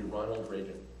quote will be Ronald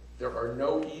Reagan. There are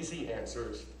no easy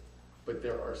answers, but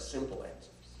there are simple answers.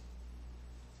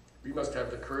 We must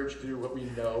have the courage to do what we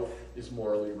know is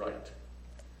morally right.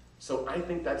 So I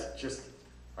think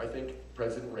I think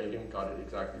President Reagan got it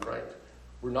exactly right.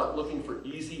 We're not looking for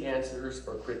easy answers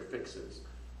or quick fixes,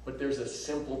 but there's a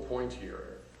simple point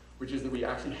here, which is that we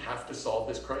actually have to solve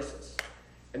this crisis.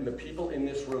 And the people in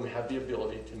this room have the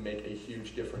ability to make a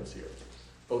huge difference here,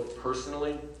 both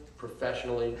personally,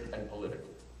 professionally, and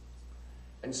politically.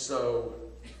 And so,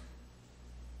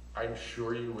 I'm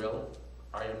sure you will.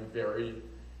 I am very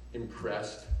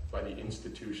impressed by the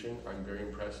institution. I'm very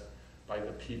impressed by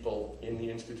the people in the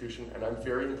institution, and I'm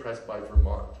very impressed by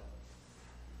Vermont.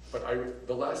 But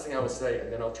the last thing I will say,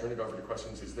 and then I'll turn it over to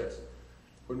questions, is this.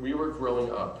 When we were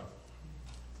growing up,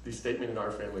 the statement in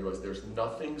our family was, there's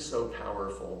nothing so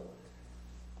powerful,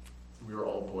 we were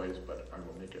all boys, but I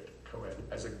will make it co-ed,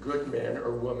 as a good man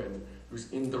or woman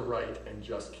who's in the right and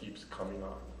just keeps coming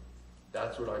on.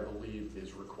 That's what I believe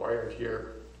is required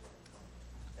here,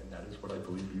 and that is what I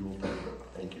believe you will do.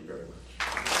 Thank you very much.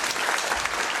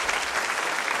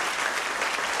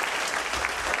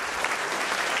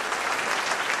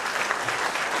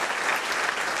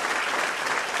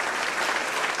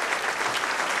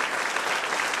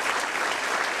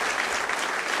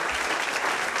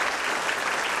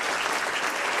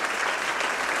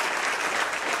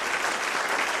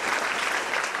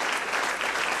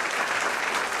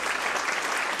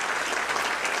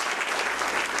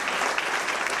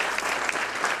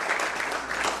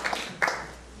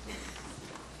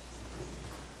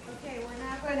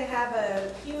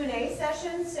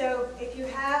 So if you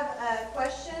have a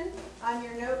question on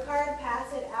your note card,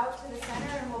 pass it out to the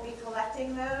center and we'll be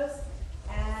collecting those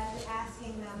and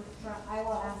asking them I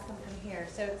will ask them from here.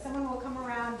 So someone will come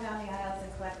around down the aisles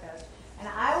and collect those. And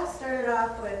I will start it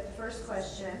off with the first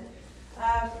question.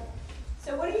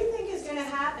 So what do you think is going to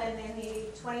happen in the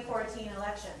 2014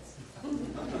 elections?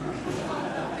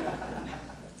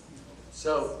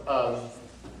 So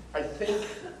I think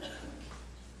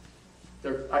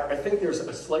there's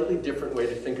a slightly different way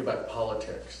to think about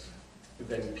politics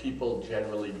than people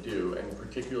generally do, and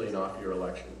particularly in off-year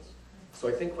elections. So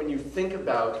I think when you think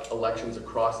about elections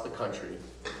across the country,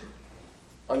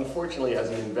 unfortunately as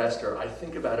an investor, I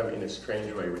think about them in a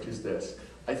strange way, which is this.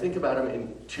 I think about them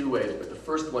in two ways, but the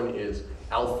first one is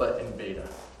alpha and beta.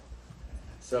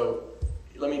 So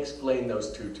let me explain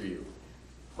those two to you.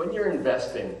 When you're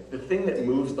investing, the thing that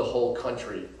moves the whole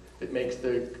country, that makes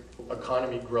the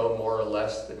economy grow more or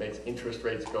less, that makes interest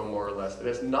rates go more or less, it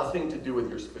has nothing to do with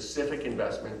your specific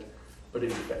investment,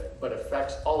 but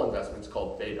affects all investments,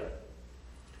 called beta.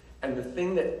 And the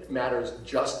thing that matters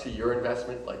just to your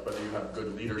investment, like whether you have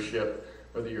good leadership,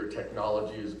 whether your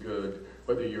technology is good,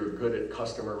 whether you're good at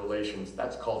customer relations,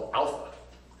 that's called alpha.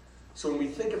 So when we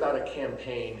think about a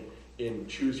campaign in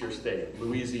choose your state,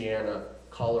 Louisiana,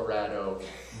 Colorado,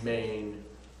 Maine,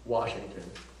 Washington,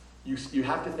 you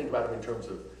have to think about them in terms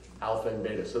of alpha and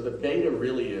beta. So the beta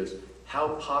really is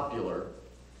how popular,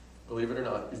 believe it or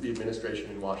not, is the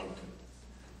administration in Washington.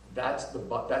 That's the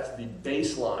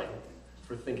baseline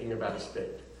for thinking about a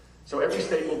state. So every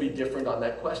state will be different on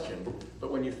that question,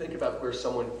 but when you think about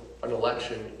an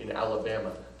election in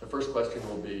Alabama, the first question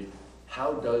will be,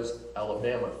 how does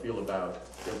Alabama feel about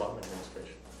the Obama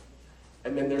administration?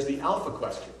 And then there's the alpha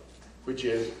question, which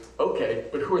is, okay,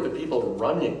 but who are the people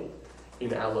running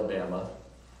in Alabama,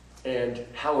 and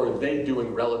how are they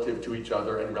doing relative to each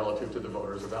other and relative to the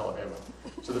voters of Alabama?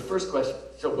 So the first question,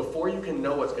 so before you can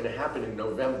know what's going to happen in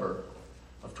November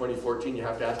of 2014, you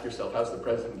have to ask yourself, how's the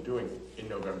president doing in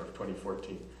November of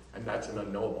 2014? And that's an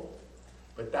unknowable.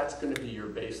 But that's going to be your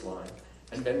baseline.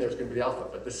 And then there's going to be the alpha.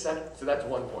 But so that's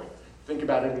one point. Think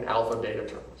about it in alpha beta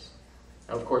terms.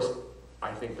 Now, of course,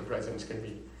 I think the president's going to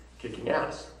be kicking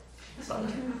ass. But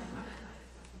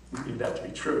We need that to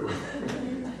be true.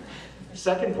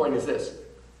 Second point is this.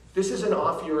 This is an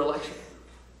off-year election.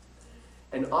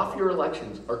 And off-year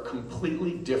elections are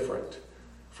completely different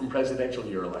from presidential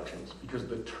year elections because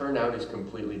the turnout is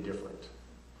completely different.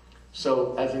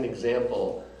 So as an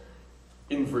example,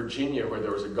 in Virginia, where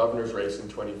there was a governor's race in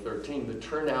 2013, the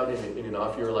turnout in an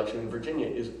off-year election in Virginia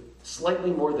is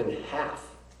slightly more than half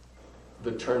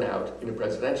the turnout in a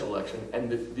presidential election,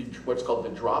 and what's called the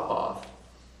drop-off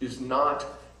is not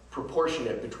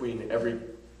proportionate between every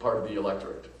part of the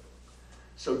electorate.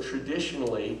 So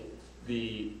traditionally,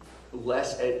 the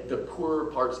poorer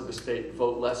parts of the state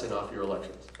vote less in off-year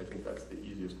elections. I think that's the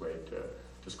easiest way to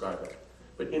describe it.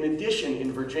 But in addition,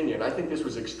 in Virginia, and I think this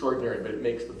was extraordinary, but it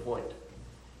makes the point,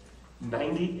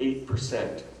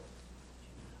 98%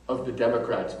 of the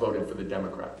Democrats voted for the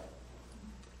Democrat,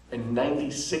 and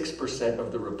 96%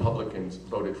 of the Republicans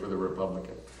voted for the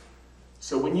Republican.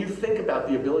 So when you think about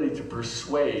the ability to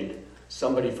persuade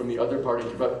somebody from the other party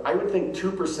to vote, I would think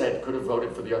 2% could have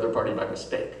voted for the other party by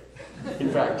mistake. In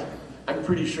fact, I'm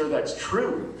pretty sure that's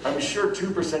true. I'm sure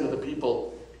 2% of the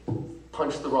people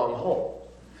punched the wrong hole.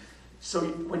 So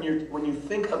when you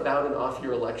think about an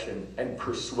off-year election and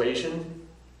persuasion,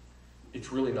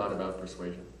 it's really not about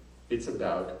persuasion. It's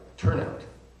about turnout.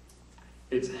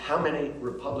 It's how many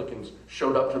Republicans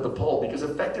showed up to the poll, because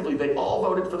effectively they all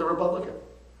voted for the Republican.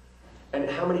 And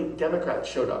how many Democrats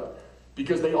showed up,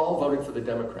 because they all voted for the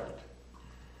Democrat.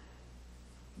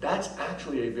 That's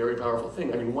actually a very powerful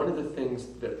thing. I mean, one of the things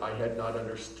that I had not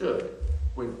understood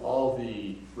when all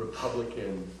the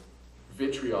Republican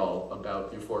vitriol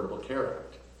about the Affordable Care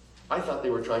Act, I thought they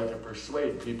were trying to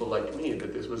persuade people like me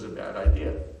that this was a bad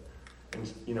idea. And,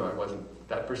 I wasn't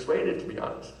that persuaded, to be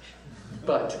honest.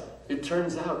 But it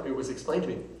turns out, it was explained to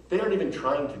me, they aren't even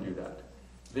trying to do that.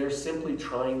 They're simply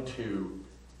trying to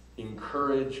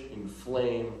encourage,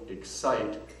 inflame,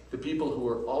 excite the people who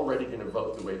are already going to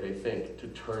vote the way they think to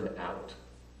turn out.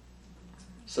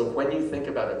 So when you think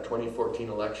about a 2014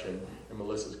 election, and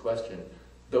Melissa's question,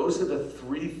 those are the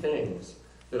three things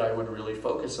that I would really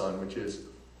focus on, which is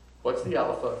what's the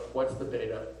alpha, what's the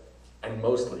beta, and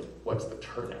mostly what's the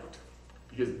turnout.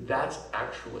 Because that's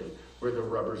actually where the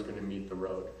rubber's going to meet the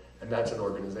road. And that's an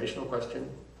organizational question.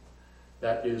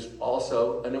 That is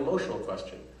also an emotional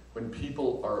question. When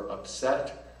people are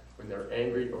upset, when they're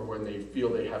angry, or when they feel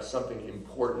they have something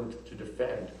important to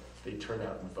defend, they turn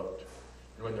out and vote.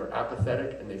 And when they're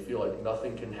apathetic and they feel like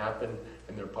nothing can happen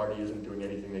and their party isn't doing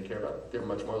anything they care about, they're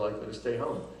much more likely to stay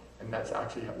home. And that's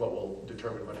actually what will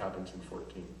determine what happens in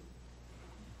 14.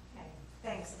 Okay,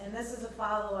 thanks. And this is a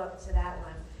follow-up to that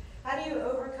one. How do you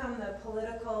overcome the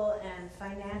political and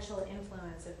financial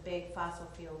influence of big fossil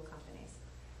fuel companies?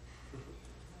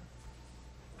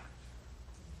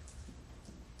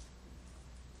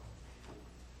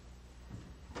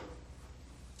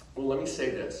 Well, let me say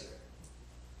this.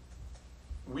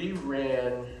 We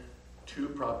ran 2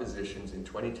 propositions in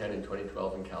 2010 and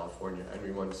 2012 in California, and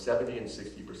we won 70 and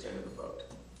 60% of the vote.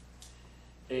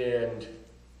 And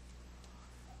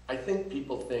I think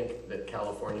people think that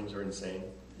Californians are insane.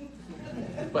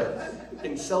 But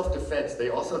in self-defense, they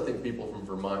also think people from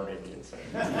Vermont may be insane.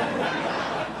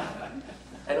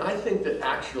 And I think that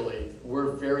actually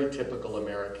we're very typical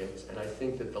Americans, and I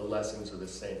think that the lessons are the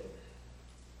same.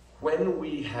 When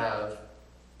we have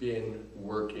been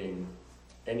working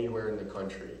anywhere in the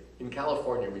country, in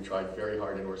California we tried very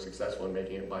hard and were successful in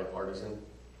making it bipartisan.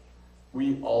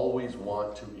 We always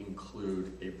want to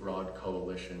include a broad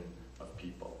coalition of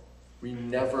people. We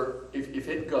never, if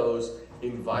it goes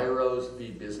enviros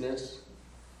v. business,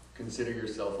 consider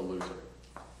yourself a loser.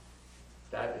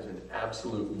 That is an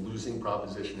absolute losing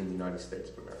proposition in the United States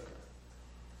of America.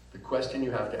 The question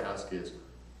you have to ask is,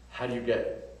 how do you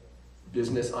get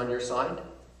business on your side?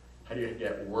 How do you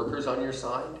get workers on your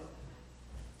side?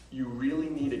 You really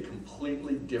need a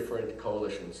completely different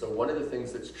coalition. So one of the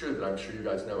things that's true that I'm sure you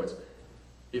guys know is,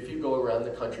 if you go around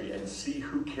the country and see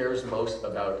who cares most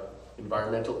about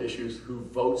environmental issues, who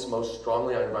votes most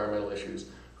strongly on environmental issues,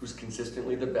 who's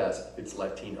consistently the best, it's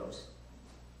Latinos.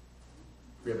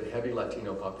 We have a heavy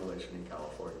Latino population in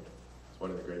California. It's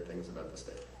one of the great things about the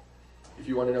state. If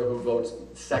you want to know who votes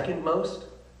second most,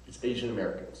 it's Asian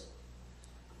Americans.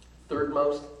 Third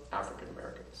most, African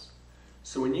Americans.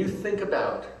 So when you think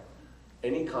about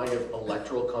any kind of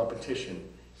electoral competition,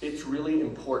 it's really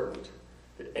important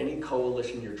that any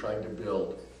coalition you're trying to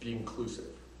build be inclusive.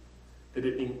 That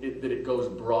it goes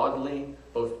broadly,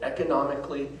 both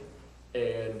economically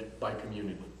and by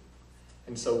community.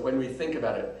 And so when we think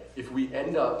about it, if we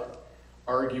end up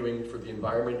arguing for the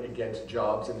environment against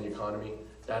jobs in the economy,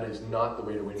 that is not the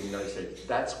way to win in the United States.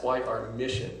 That's why our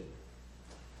mission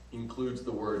includes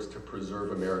the words to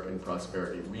preserve American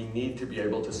prosperity. We need to be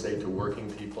able to say to working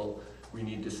people, we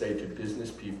need to say to business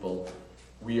people,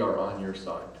 we are on your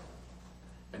side.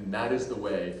 And that is the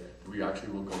way that we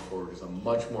actually will go forward, is a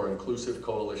much more inclusive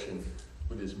coalition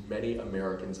with as many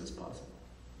Americans as possible.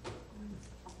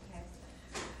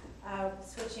 Okay.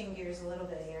 Switching gears a little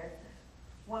bit here.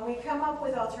 When we come up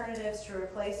with alternatives to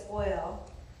replace oil,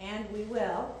 and we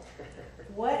will,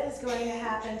 what is going to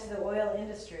happen to the oil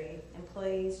industry,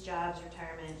 employees, jobs,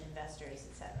 retirement, investors,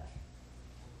 etc.?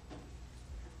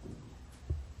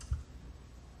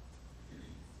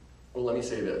 Well, let me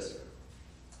say this.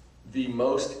 The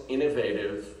most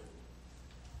innovative,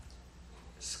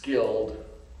 skilled,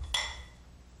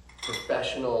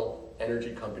 professional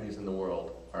energy companies in the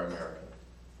world are American.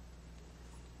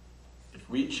 If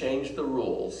we change the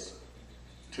rules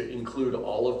to include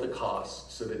all of the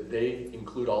costs, so that they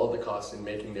include all of the costs in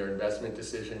making their investment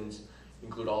decisions,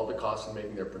 include all of the costs in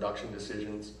making their production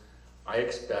decisions, I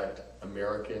expect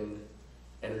American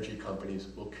energy companies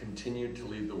will continue to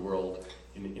lead the world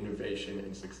in innovation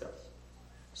and success.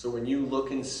 So when you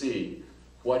look and see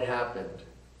what happened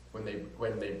when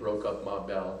they broke up Ma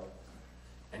Bell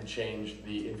and changed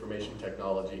the information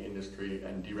technology industry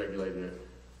and deregulated it,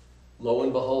 lo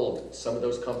and behold, some of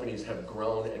those companies have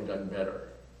grown and done better.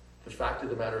 The fact of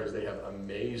the matter is they have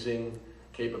amazing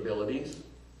capabilities,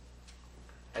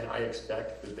 and I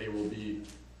expect that they will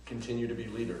continue to be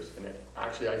leaders. And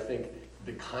actually, I think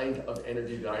the kind of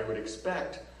energy that I would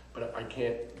expect, but I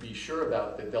can't be sure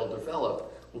about, that they'll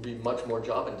develop will be much more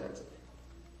job intensive.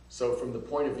 So from the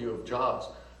point of view of jobs,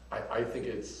 I think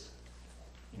it's,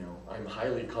 I'm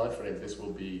highly confident this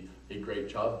will be a great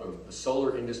job boom. The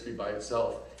solar industry by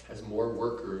itself has more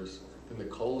workers than the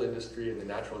coal industry and the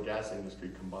natural gas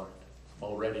industry combined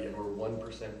already, and we're 1%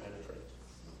 penetrated.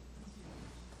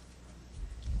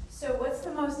 So what's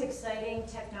the most exciting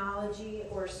technology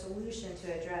or solution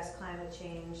to address climate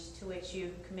change to which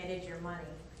you've committed your money?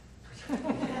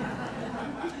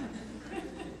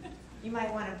 You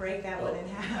might want to break that one in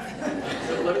half.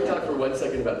 So let me talk for 1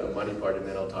 second about the money part, and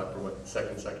then I'll talk for 1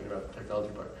 second about the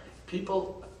technology part.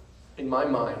 People, in my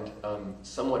mind,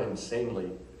 somewhat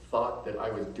insanely, thought that I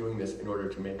was doing this in order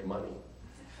to make money.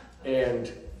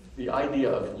 And the idea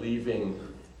of leaving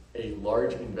a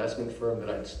large investment firm that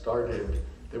I'd started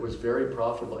that was very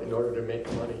profitable in order to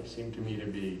make money seemed to me to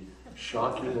be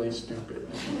shockingly stupid.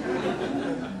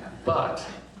 But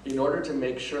in order to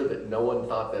make sure that no one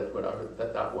thought that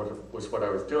was what I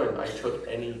was doing, I took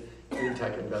any clean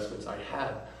tech investments I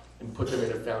had and put them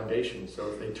in a foundation. So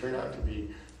if they turn out to be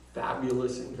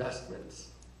fabulous investments,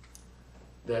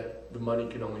 that the money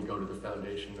can only go to the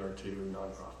foundation or to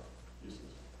nonprofit uses.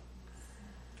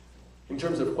 In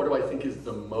terms of what do I think is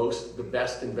the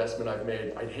best investment I've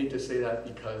made, I'd hate to say that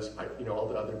because all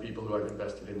the other people who I've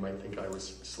invested in might think I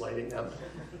was slighting them.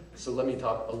 So let me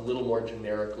talk a little more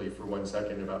generically for 1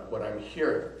 second about what I'm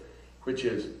hearing, which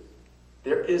is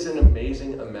there is an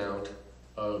amazing amount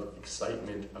of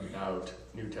excitement about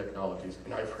new technologies.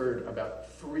 And I've heard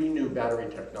about 3 new battery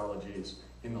technologies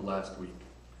in the last week,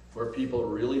 where people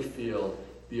really feel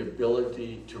the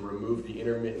ability to remove the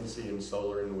intermittency in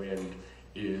solar and wind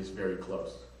is very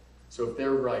close. So if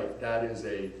they're right, that is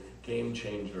a game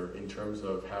changer in terms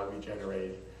of how we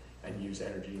generate and use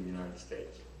energy in the United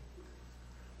States.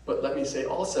 But let me say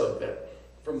also that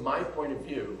from my point of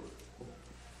view,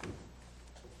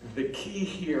 the key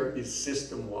here is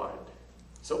system-wide.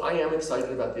 So I am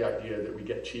excited about the idea that we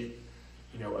get cheap,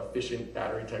 efficient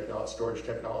battery storage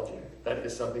technology. That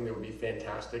is something that would be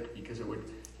fantastic because it would,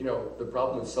 the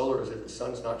problem with solar is if the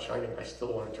sun's not shining, I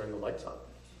still want to turn the lights on.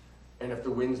 And if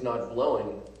the wind's not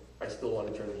blowing, I still want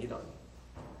to turn the heat on.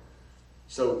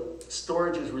 So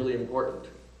storage is really important.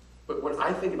 But when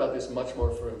I think about this much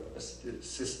more from a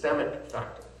systemic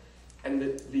factor,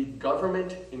 and the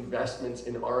government investments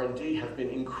in R&D have been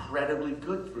incredibly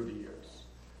good through the years.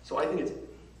 So I think it's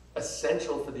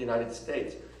essential for the United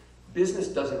States. Business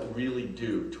doesn't really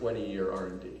do 20-year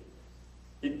R&D.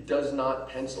 It does not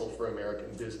pencil for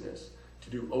American business to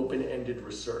do open-ended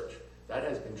research. That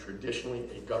has been traditionally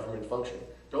a government function.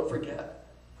 Don't forget,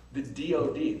 the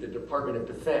DoD, the Department of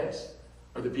Defense,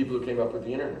 are the people who came up with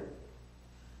the internet.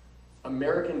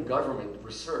 American government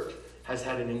research has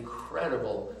had an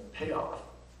incredible payoff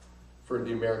for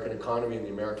the American economy and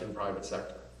the American private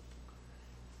sector.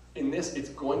 In this, it's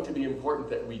going to be important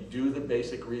that we do the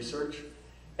basic research,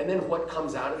 and then what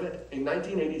comes out of it. In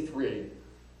 1983,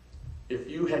 if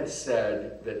you had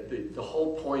said that the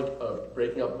whole point of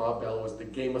breaking up Ma Bell was the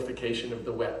gamification of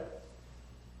the web,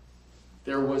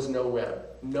 there was no web.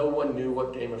 No one knew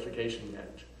what gamification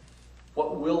meant.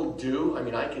 What we'll do, I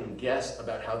mean, I can guess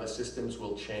about how the systems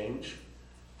will change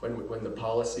when the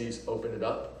policies open it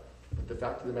up, but the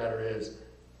fact of the matter is,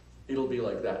 it'll be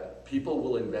like that. People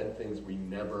will invent things we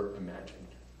never imagined,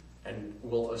 and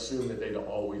we'll assume that they'd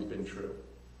always been true.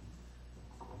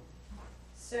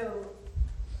 So,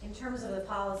 in terms of the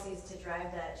policies to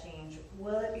drive that change,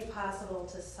 will it be possible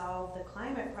to solve the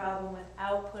climate problem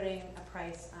without putting a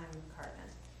price on carbon?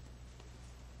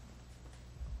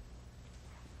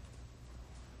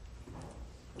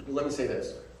 Let me say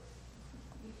this.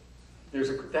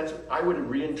 I would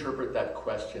reinterpret that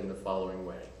question the following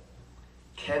way.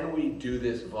 Can we do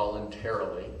this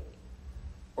voluntarily,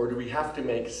 or do we have to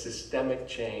make systemic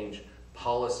change,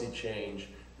 policy change,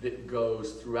 that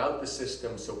goes throughout the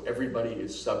system so everybody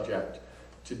is subject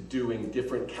to doing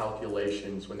different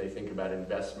calculations when they think about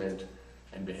investment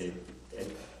and behavior? And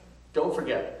don't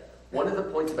forget, one of the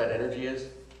points about energy is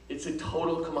it's a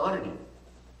total commodity.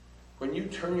 When you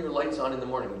turn your lights on in the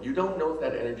morning, you don't know if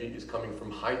that energy is coming from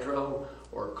hydro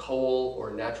or coal or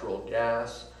natural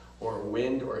gas or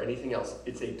wind or anything else.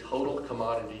 It's a total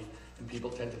commodity, and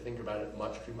people tend to think about it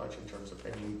much too much in terms of,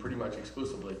 I mean, pretty much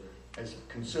exclusively as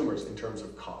consumers in terms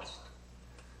of cost.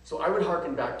 So I would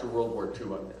hearken back to World War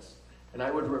II on this. And I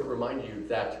would remind you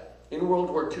that in World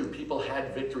War II, people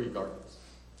had victory gardens.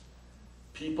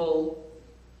 People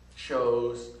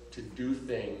chose to do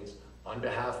things on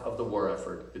behalf of the war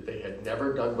effort that they had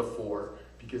never done before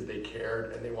because they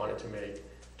cared and they wanted to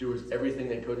do everything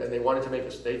they could, and they wanted to make a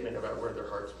statement about where their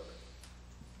hearts were.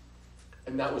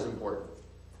 And that was important.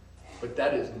 But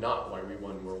that is not why we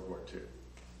won World War II.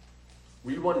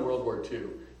 We won World War II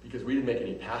because we didn't make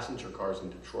any passenger cars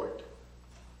in Detroit.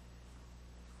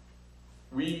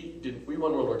 We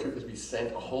won World War II because we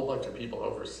sent a whole bunch of people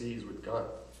overseas with guns.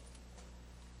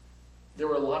 There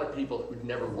were a lot of people who'd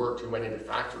never worked who went into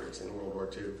factories in World War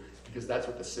II because that's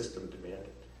what the system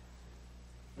demanded.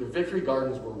 The victory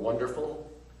gardens were wonderful,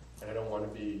 and I don't want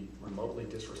to be remotely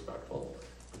disrespectful,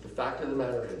 but the fact of the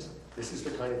matter is, this is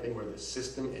the kind of thing where the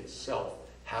system itself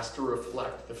has to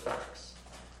reflect the facts.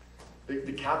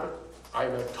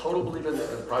 I'm a total believer in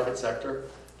the private sector,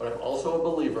 but I'm also a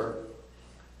believer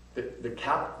that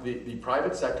the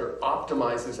private sector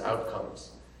optimizes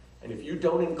outcomes. And if you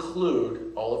don't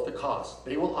include all of the costs,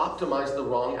 they will optimize the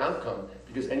wrong outcome,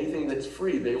 because anything that's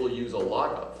free, they will use a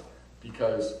lot of.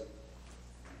 Because,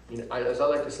 as I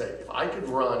like to say, if I could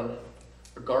run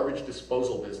a garbage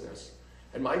disposal business,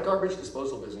 and my garbage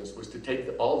disposal business was to take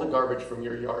all the garbage from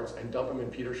your yards and dump them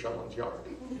in Peter Shumlin's yard,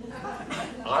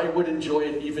 I would enjoy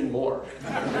it even more.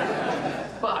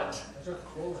 But,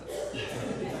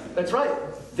 that's right.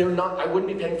 I wouldn't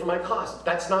be paying for my costs.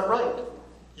 That's not right.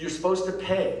 You're supposed to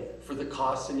pay for the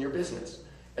costs in your business.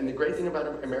 And the great thing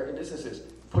about American businesses,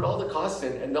 put all the costs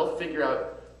in and they'll figure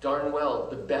out darn well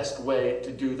the best way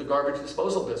to do the garbage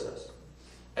disposal business.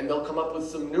 And they'll come up with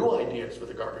some new ideas for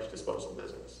the garbage disposal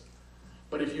business.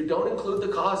 But if you don't include the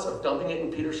cost of dumping it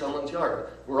in Peter Shumlin's yard,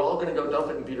 we're all going to go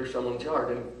dump it in Peter Shumlin's yard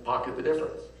and pocket the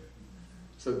difference.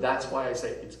 So that's why I say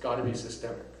it's got to be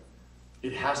systemic.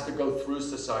 It has to go through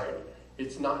society.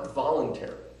 It's not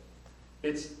voluntary.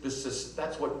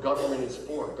 That's what government is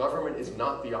for. Government is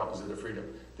not the opposite of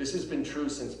freedom. This has been true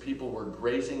since people were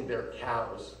grazing their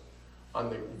cows on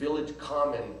the village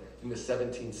common in the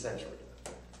 17th century.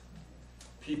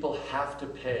 People have to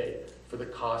pay for the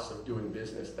cost of doing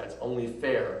business. That's only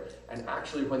fair. And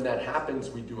actually, when that happens,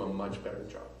 we do a much better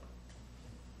job.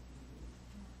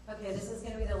 Okay, this is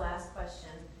going to be the last question.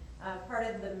 Part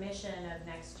of the mission of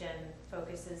NextGen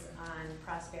focuses on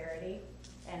prosperity,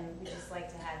 and we'd just like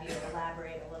to have you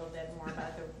elaborate a little bit more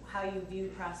about how you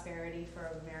view prosperity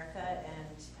for America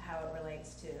and how it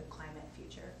relates to climate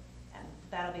future. And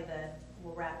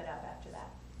we'll wrap it up after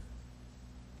that.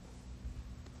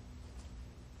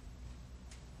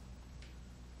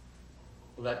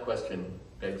 Well, that question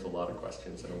begs a lot of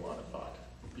questions and a lot of thought,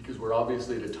 because we're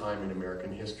obviously at a time in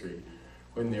American history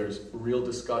when there's real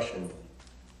discussion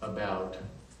about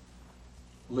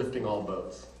lifting all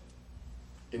boats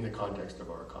in the context of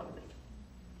our economy.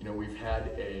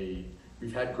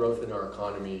 We've had growth in our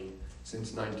economy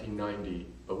since 1990,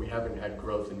 but we haven't had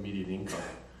growth in median income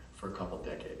for a couple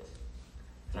decades.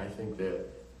 And I think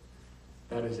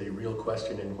that is a real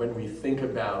question. And when we think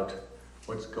about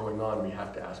what's going on, we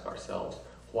have to ask ourselves,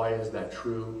 why is that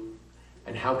true?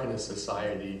 And how can a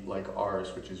society like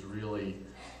ours, which is really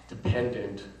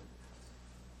dependent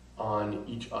on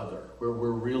each other, where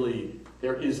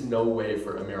there is no way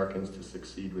for Americans to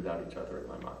succeed without each other, in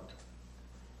my mind.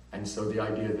 And so the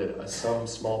idea that some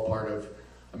small part of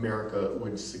America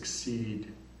would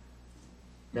succeed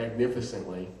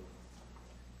magnificently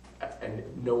and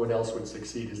no one else would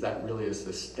succeed, is that really a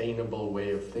sustainable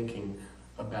way of thinking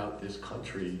about this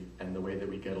country and the way that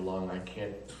we get along? I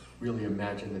can't really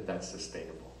imagine that that's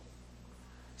sustainable.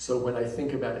 So when I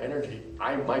think about energy,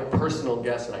 my personal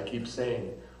guess, and I keep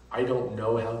saying, I don't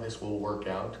know how this will work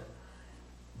out,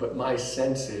 but my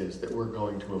sense is that we're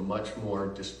going to a much more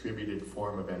distributed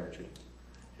form of energy,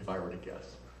 if I were to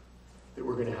guess. That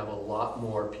we're going to have a lot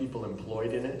more people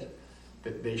employed in it,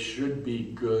 that they should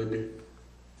be good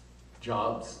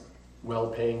jobs,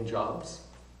 well-paying jobs,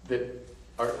 that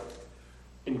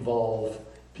involve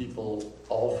people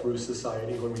all through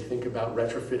society. When we think about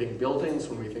retrofitting buildings,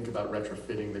 when we think about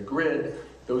retrofitting the grid,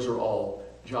 those are all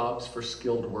jobs for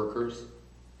skilled workers,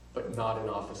 but not in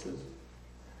offices.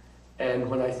 And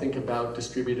when I think about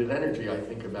distributed energy, I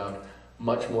think about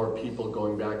much more people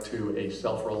going back to a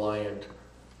self-reliant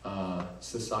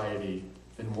society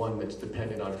than one that's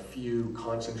dependent on a few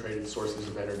concentrated sources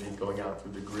of energy going out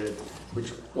through the grid,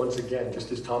 which once again,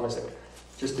 just as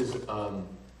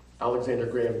Alexander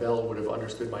Graham Bell would have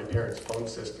understood my parents' phone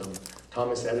system,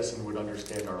 Thomas Edison would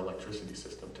understand our electricity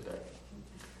system today.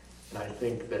 And I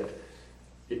think that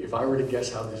if I were to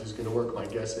guess how this is going to work, my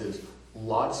guess is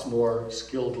lots more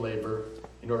skilled labor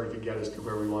in order to get us to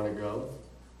where we want to go,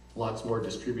 lots more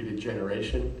distributed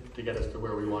generation to get us to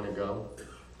where we want to go,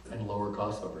 and lower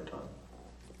costs over time.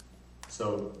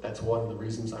 So that's one of the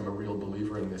reasons I'm a real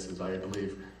believer in this, is I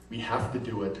believe we have to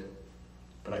do it,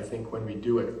 but I think when we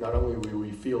do it, not only will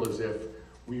we feel as if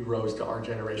we rose to our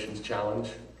generation's challenge,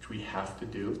 which we have to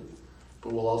do,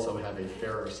 but we'll also have a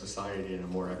fairer society and a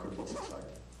more equitable society.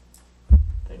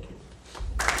 Thank you.